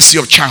at the mercy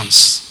of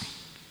chance.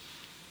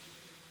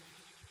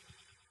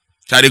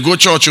 That they go to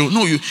church,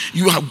 no,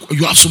 you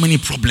have so many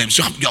problems.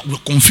 You're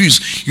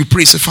confused. You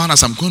pray, say, Father,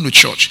 as I'm going to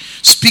church,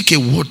 speak a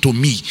word to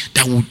me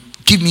that will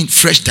give me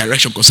fresh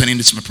direction concerning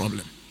this my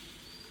problem.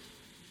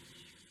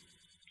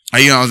 Are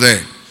you out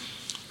there?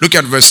 Look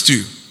at verse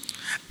 2.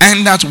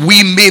 And that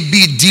we may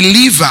be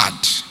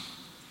delivered.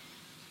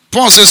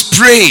 Paul says,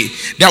 pray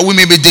that we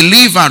may be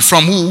delivered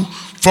from who?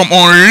 From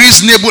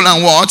unreasonable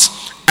and what?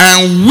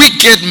 And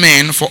wicked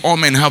men, for all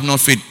men have no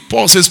faith.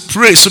 Paul says,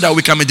 pray so that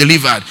we can be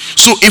delivered.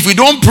 So if we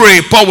don't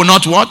pray, Paul will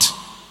not what?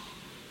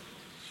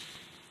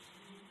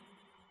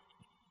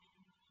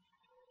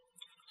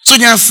 So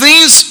there are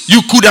things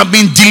you could have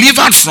been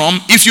delivered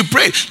from if you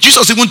pray.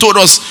 Jesus even told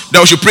us that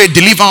we should pray,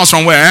 deliver us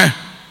from where?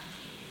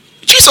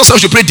 Jesus said we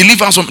should pray,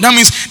 deliver us from. That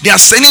means there are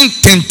certain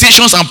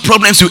temptations and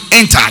problems you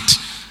entered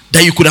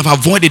that you could have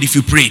avoided if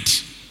you prayed.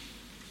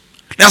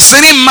 There are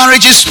certain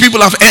marriages people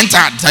have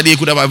entered that they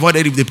could have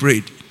avoided if they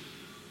prayed.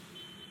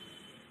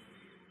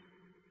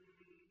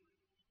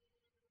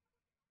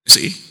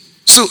 See?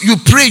 So you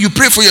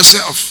pray for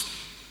yourself.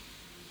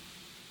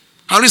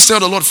 Always tell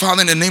the Lord,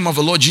 Father, in the name of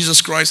the Lord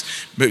Jesus Christ,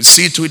 but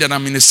see to it that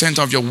I'm in the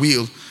center of your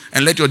will,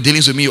 and let your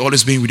dealings with me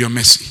always be with your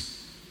mercy.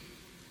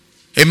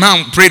 A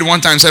man prayed one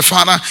time and said,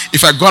 Father,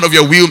 if I go out of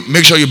your will,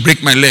 make sure you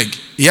break my leg.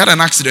 He had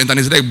an accident and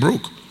his leg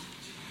broke.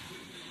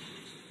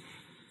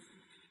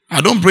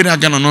 I don't pray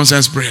that kind of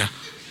nonsense prayer.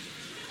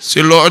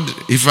 Say, Lord,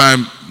 if I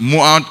move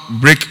out,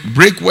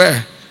 break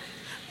where?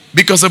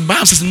 Because the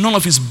Bible says none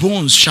of his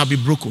bones shall be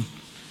broken.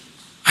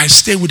 I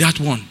stay with that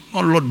one.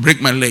 Oh Lord,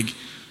 break my leg.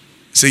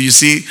 So you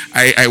see,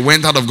 I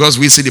went out of God's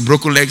will, see the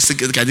broken legs,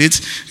 look at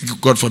it.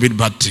 God forbid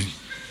bad thing.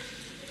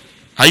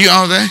 Are you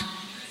out there?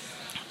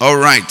 All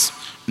right.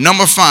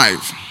 Number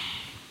 5.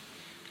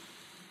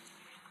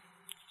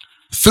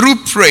 Through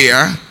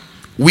prayer,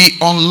 we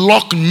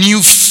unlock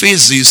new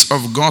phases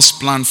of God's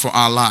plan for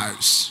our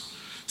lives.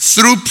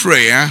 Through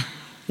prayer,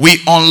 we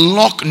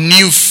unlock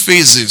new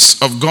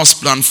phases of God's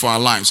plan for our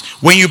lives.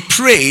 When you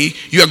pray,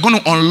 you are going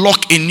to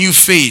unlock a new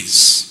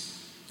phase.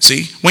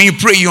 See, when you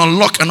pray, you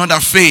unlock another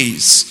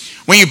phase.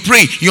 When you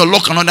pray, you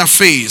unlock another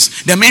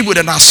phase. There are many people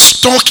that are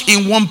stuck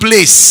in one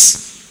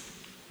place.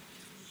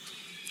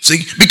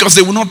 See, because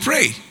they will not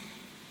pray.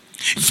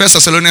 1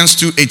 Thessalonians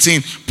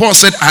 2:18, Paul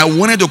said, I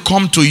wanted to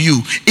come to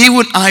you,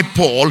 even I,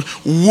 Paul,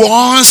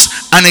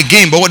 once and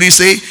again. But what did he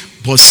say?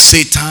 But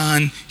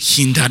Satan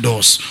hindered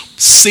us.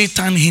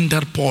 Satan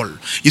hindered Paul.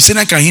 If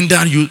Satan can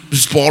hinder you,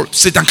 Paul,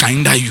 Satan can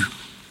hinder you.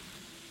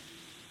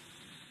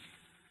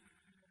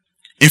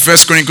 In 1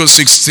 Chronicles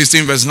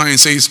 6:16 verse 9, it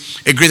says,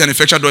 a great and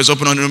effectual door is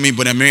open unto me,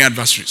 but there are many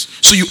adversaries.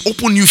 So you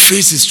open new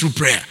phases through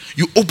prayer.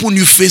 You open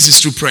new phases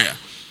through prayer.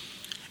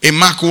 In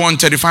Mark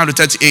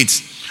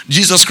 1:35-38,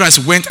 Jesus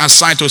Christ went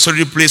aside to a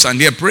certain place and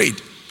there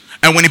prayed.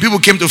 And when the people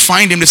came to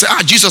find him, they said,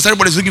 Jesus,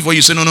 everybody's looking for you.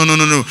 He said, no.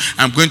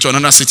 I'm going to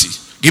another city.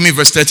 Give me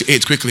verse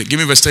 38 quickly. Give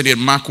me verse 38,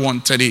 Mark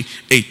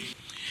 1:38.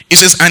 He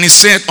says, and he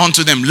said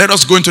unto them, let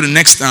us go into the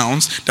next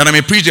towns, that I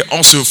may preach there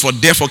also, for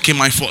therefore came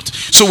my forth.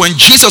 So when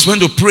Jesus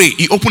went to pray,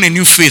 he opened a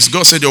new phase.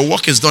 God said, your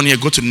work is done here,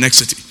 go to the next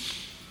city.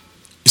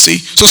 You see?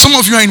 So some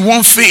of you are in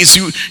one phase.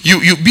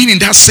 You've been in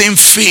that same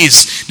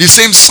phase, the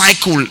same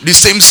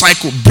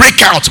cycle.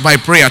 Break out by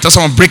prayer. Tell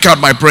someone, break out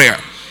by prayer.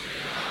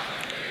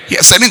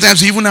 Yes, certain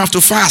times you even have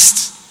to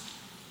fast.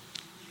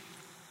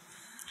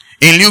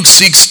 In Luke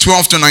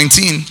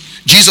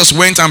 6:12-19, Jesus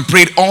went and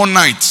prayed all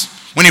night.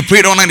 When he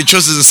prayed all night, he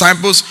chose his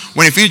disciples.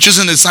 When he finished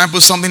choosing the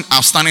disciples, something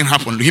outstanding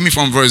happened. Hear me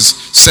from verse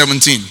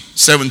 17.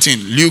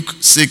 Luke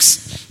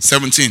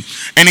 6:17.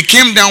 And he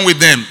came down with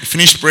them,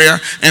 finished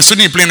prayer, and stood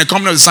in the plain in the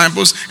company of the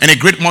disciples, and a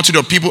great multitude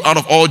of people out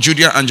of all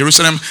Judea and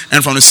Jerusalem,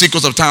 and from the sea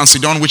coast of Tyre and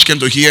Sidon, which came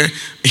to hear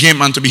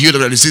him and to be healed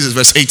of their diseases.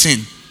 Verse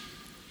 18.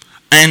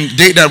 And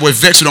they that were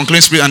vexed with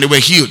unclean spirit, and they were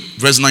healed.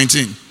 Verse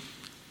 19.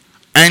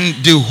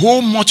 And the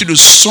whole multitude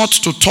sought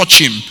to touch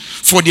him,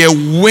 for there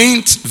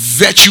went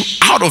virtue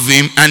out of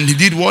him, and he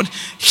did what?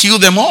 Heal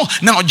them all.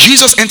 Now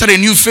Jesus entered a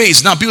new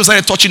phase. Now people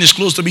started touching his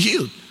clothes to be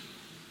healed.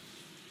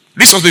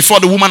 This was before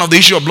the woman of the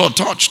issue of blood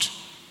touched.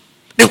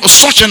 There was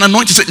such an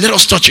anointing. Said, let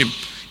us touch him.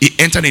 He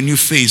entered a new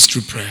phase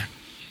through prayer.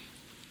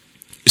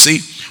 You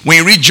see, when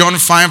you read John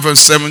 5 verse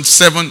 7,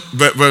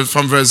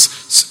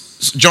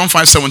 John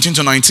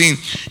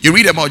 5:17-19, you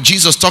read about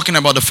Jesus talking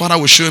about the Father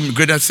will show him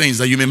greater things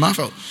that you may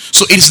marvel.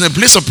 So it is in a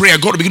place of prayer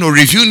God will begin to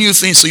reveal new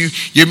things, so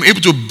you're able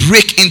to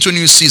break into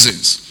new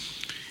seasons.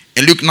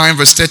 In Luke 9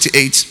 verse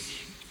 38,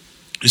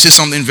 you see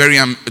something very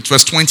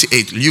verse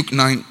 28. Luke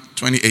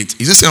 9:28.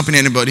 Is this helping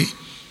anybody?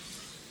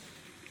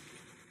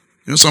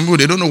 You know, some people,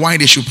 they don't know why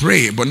they should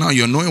pray, but now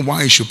you're knowing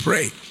why you should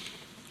pray.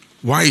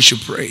 Why you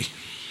should pray.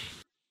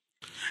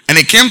 And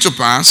it came to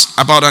pass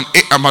about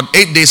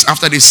 8 days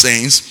after these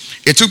sayings,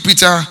 it took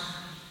Peter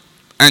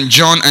and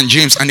John and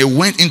James, and they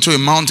went into a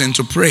mountain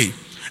to pray.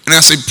 And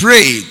as he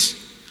prayed,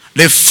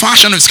 the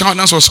fashion of his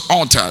countenance was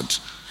altered,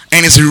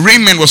 and his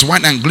raiment was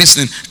white and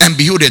glistening. And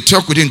behold, they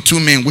talked with him 2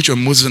 men, which were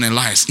Moses and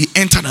Elias. He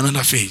entered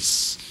another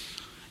phase.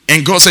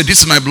 And God said,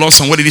 this is my beloved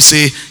son. What did he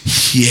say?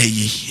 Hear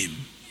ye him.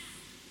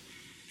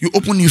 You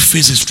open new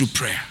phases through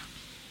prayer.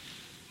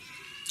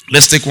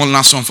 Let's take one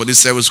last one for this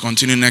service.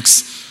 Continue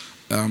next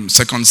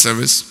second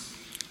service.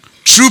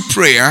 Through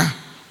prayer,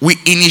 we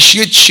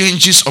initiate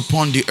changes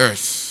upon the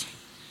earth.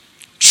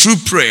 Through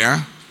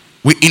prayer,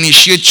 we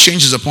initiate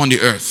changes upon the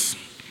earth.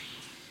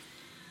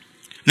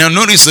 Now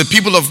notice the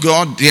people of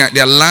God,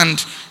 their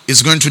land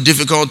is going through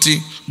difficulty,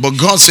 but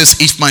God says,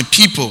 if my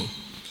people,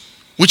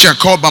 which are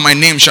called by my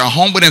name, shall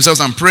humble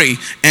themselves and pray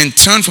and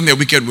turn from their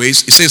wicked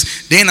ways, it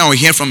says, then I will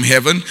hear from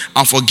heaven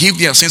and forgive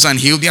their sins and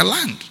heal their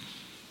land.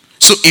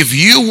 So if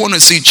you want to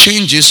see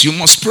changes, you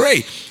must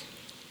pray.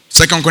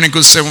 2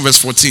 Chronicles 7 verse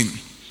 14.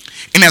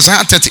 In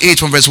Isaiah 38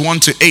 from verse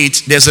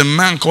 1-8, there's a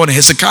man called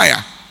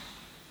Hezekiah.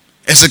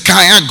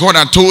 Hezekiah, God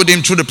had told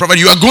him through the prophet,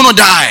 you are going to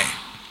die.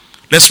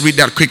 Let's read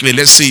that quickly.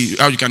 Let's see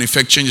how you can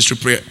effect changes through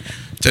prayer.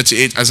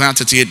 Isaiah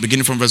 38,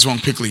 beginning from verse 1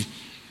 quickly.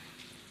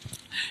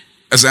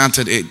 Isaiah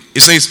 38.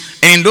 It says,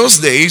 and in those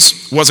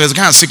days was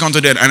Hezekiah sick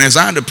unto death, and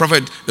Isaiah the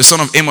prophet, the son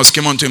of Amos,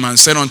 came unto him and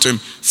said unto him,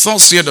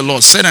 thus saith the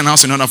Lord, set thine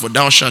house in order, for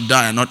thou shalt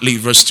die and not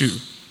live. Verse 2.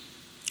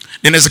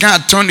 Then Hezekiah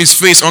turned his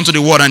face unto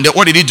the word, and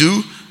what did he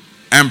do?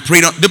 And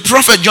prayed. The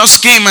prophet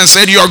just came and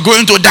said, you are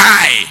going to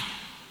die.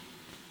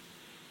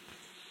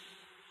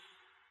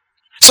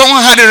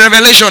 Someone had a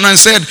revelation and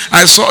said,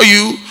 I saw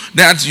you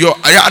that you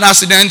had an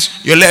accident,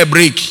 your leg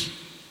break.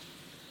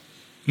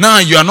 Now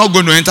you are not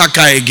going to enter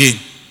car again.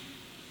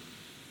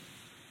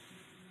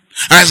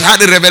 I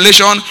had a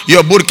revelation,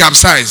 your boat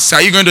capsized. So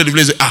are you going to the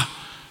place?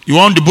 You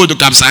want the boat to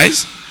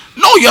capsize?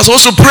 No, you are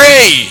supposed to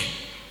pray.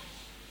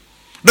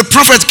 The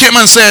prophet came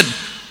and said,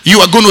 you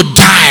are going to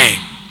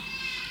die.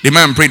 The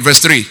man prayed,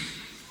 verse 3.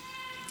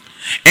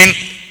 And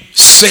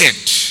said,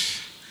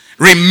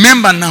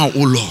 remember now, O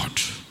Lord,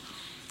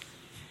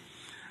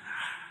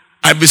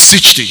 I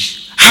beseech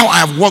thee, how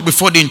I have walked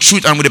before thee in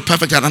truth and with a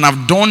perfect heart, and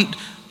have done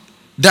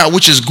that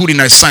which is good in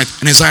thy sight.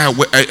 And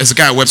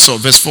Hezekiah wept sore.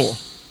 Verse 4.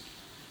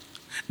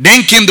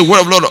 Then came the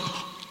word of Lord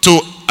to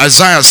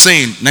Isaiah,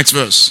 saying, next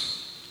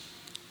verse,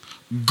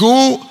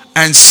 go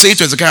and say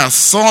to Hezekiah,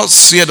 thus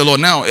saith the Lord.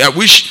 Now, I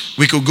wish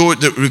we could read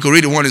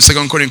the one in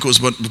 2 Chronicles,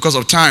 but because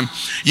of time,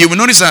 you will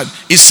notice that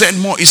he said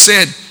more. He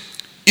said,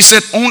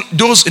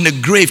 those in the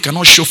grave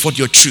cannot show forth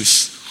your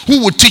truth. Who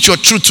will teach your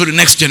truth to the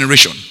next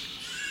generation?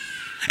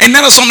 And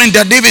that is something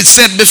that David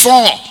said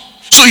before.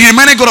 So he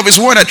reminded God of his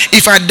word that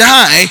if I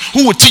die,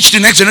 who will teach the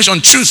next generation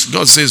truth?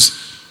 God says,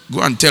 go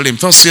and tell him,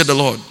 thus saith the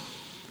Lord,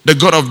 the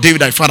God of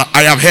David thy father,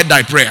 I have heard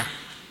thy prayer.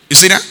 You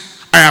see that?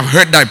 I have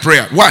heard thy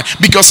prayer. Why?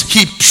 Because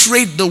he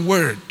prayed the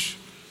word.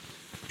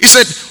 He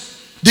said,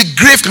 the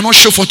grave cannot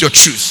show forth your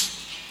truth.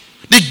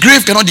 The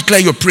grave cannot declare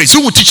your praise.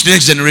 Who will teach the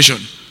next generation?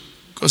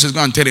 Because he's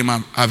going to tell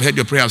him, I've heard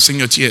your prayer, I've seen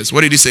your tears.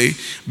 What did he say?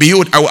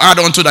 Behold, I will add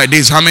on to thy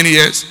days. How many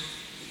years?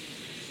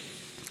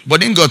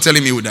 But didn't God tell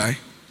him he would die?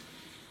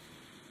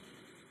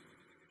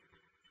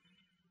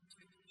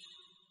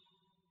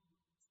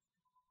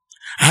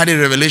 I had a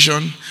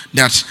revelation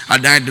that I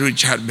died during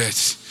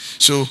childbirth.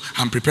 So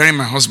I'm preparing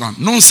my husband.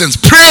 Nonsense.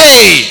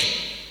 Pray.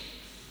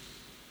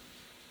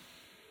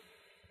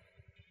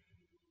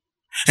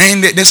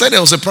 And they said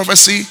there was a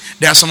prophecy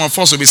that some of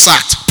us will be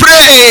sacked.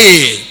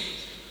 Pray.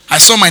 I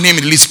saw my name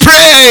in the list.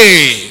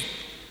 Pray.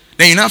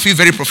 Then you now feel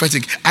very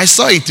prophetic. I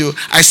saw it too.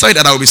 I saw it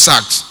that I will be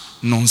sacked.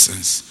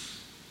 Nonsense.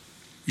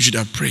 You should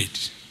have prayed.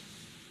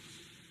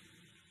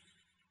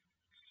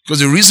 Because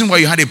the reason why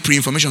you had a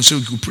pre-information so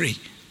you could pray.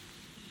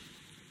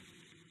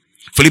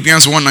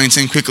 Philippians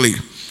 1:19 quickly.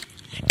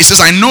 It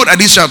says, I know that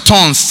this shall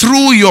turn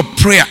through your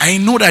prayer. I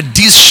know that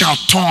this shall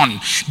turn.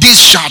 This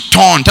shall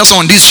turn. Tell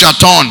someone, this shall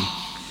turn.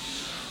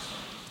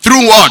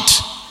 Through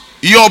what?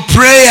 Your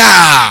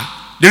prayer.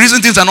 The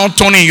reason things are not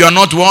turning, you are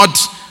not what?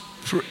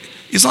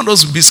 It's not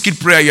those biscuit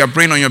prayer you are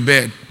praying on your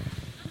bed.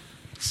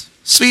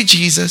 Sweet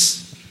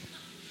Jesus,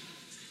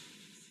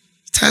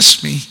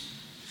 touch me.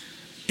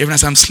 Even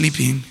as I'm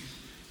sleeping,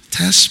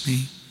 touch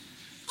me.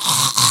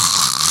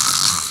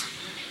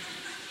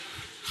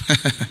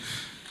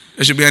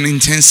 There should be an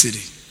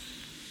intensity.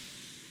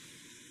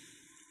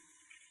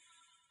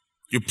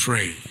 You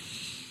pray.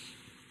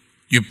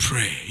 You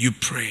pray. You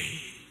pray.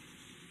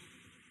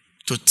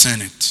 To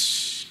turn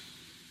it.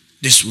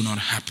 This will not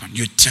happen.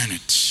 You turn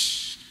it.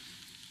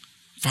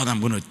 Father,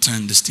 I'm going to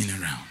turn this thing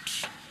around.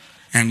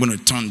 I'm going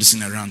to turn this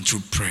thing around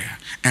through prayer.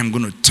 I'm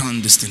going to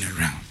turn this thing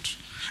around.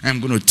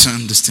 I'm going to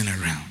turn this thing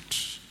around.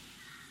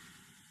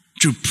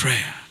 Through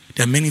prayer.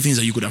 There are many things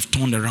that you could have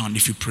turned around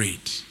if you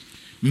prayed.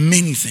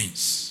 Many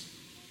things.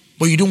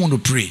 But you don't want to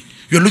pray.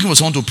 You're looking for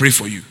someone to pray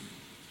for you.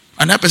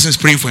 And that person is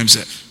praying for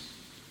himself.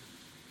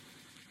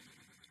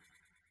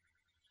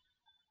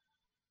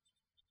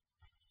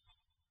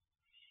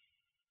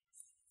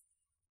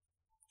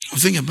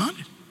 Think about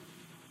it.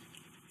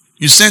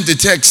 You sent a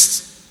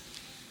text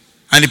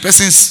and the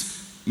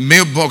person's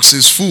mailbox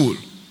is full.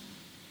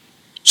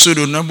 So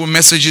the number of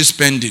messages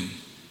pending.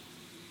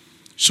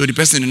 So the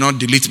person did not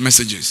delete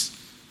messages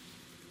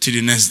till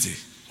the next day.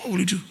 What will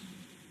you do?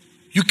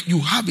 You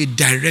have a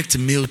direct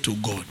mail to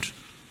God.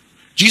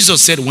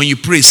 Jesus said, when you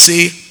pray,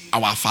 say,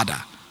 our Father.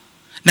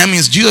 That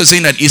means Jesus is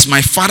saying that is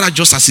my Father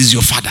just as is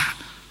your Father.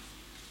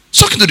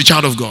 Talking to the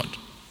child of God.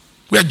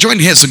 We are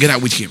joined hands together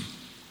with him.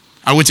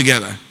 Are we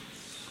together?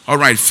 All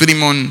right,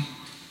 Philemon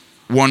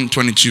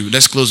 1:22.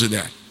 Let's close with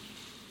that.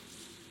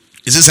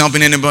 Is this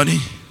helping anybody?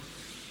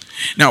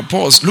 Now,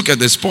 pause. Look at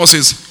this. Paul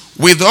says,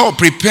 withal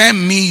prepare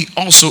me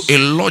also a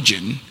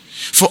lodging,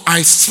 for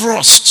I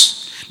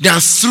trust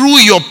that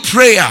through your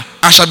prayer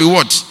I shall be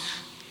what?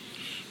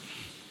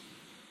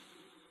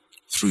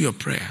 Through your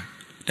prayer.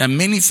 There are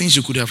many things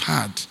you could have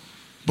had,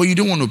 but you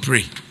don't want to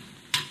pray.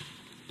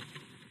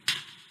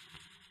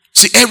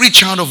 See, every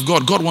child of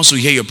God, God wants to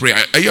hear your prayer.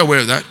 Are you aware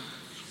of that?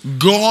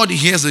 God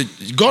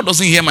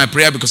doesn't hear my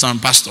prayer because I'm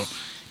a pastor.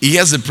 He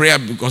hears the prayer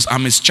because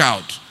I'm his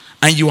child.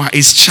 And you are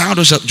his child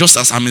just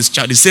as I'm his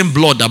child. The same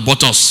blood that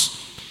bought us.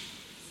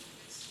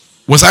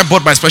 Was I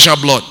bought by special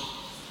blood?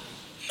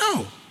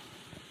 No.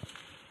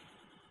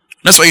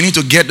 That's why you need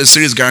to get the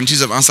series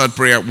Guarantees of Answered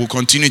Prayer. We'll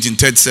continue it in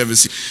third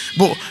service.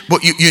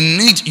 But you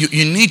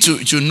need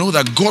to know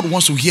that God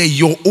wants to hear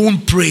your own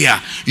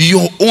prayer.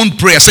 Your own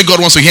prayer. Say, God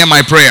wants to hear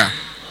my prayer.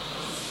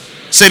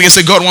 Say it again.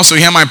 Say, God wants to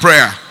hear my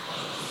prayer.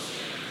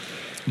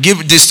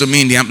 Give this to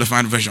me in the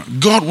Amplified Version.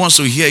 God wants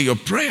to hear your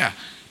prayer.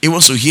 He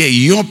wants to hear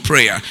your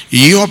prayer.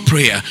 Your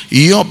prayer.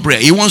 Your prayer.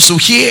 He wants to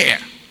hear.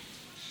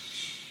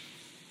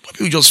 But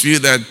people just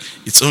feel that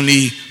it's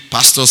only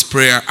pastor's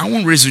prayer. I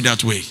won't raise you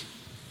that way.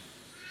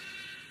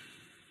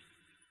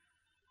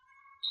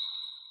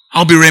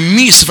 I'll be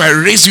remiss if I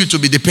raise you to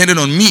be dependent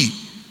on me.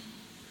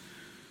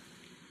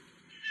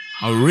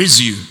 I'll raise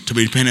you to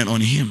be dependent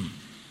on him.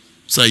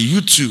 So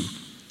you too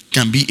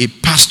can be a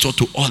pastor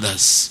to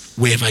others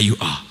wherever you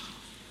are.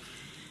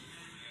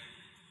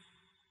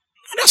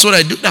 That's what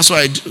I do. That's what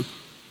I do.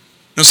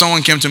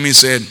 Someone came to me and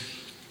said,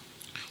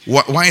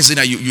 why is it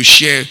that you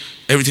share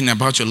everything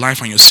about your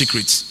life and your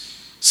secrets?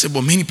 I said,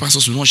 but many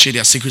pastors will not share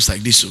their secrets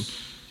like this. So I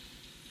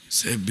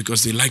said,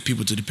 because they like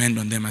people to depend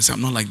on them. I said,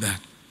 I'm not like that.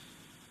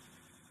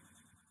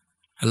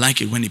 I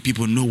like it when the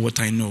people know what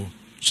I know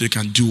so they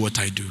can do what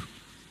I do.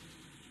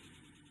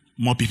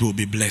 More people will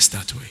be blessed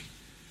that way.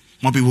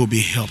 More people will be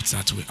helped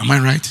that way. Am I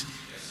right?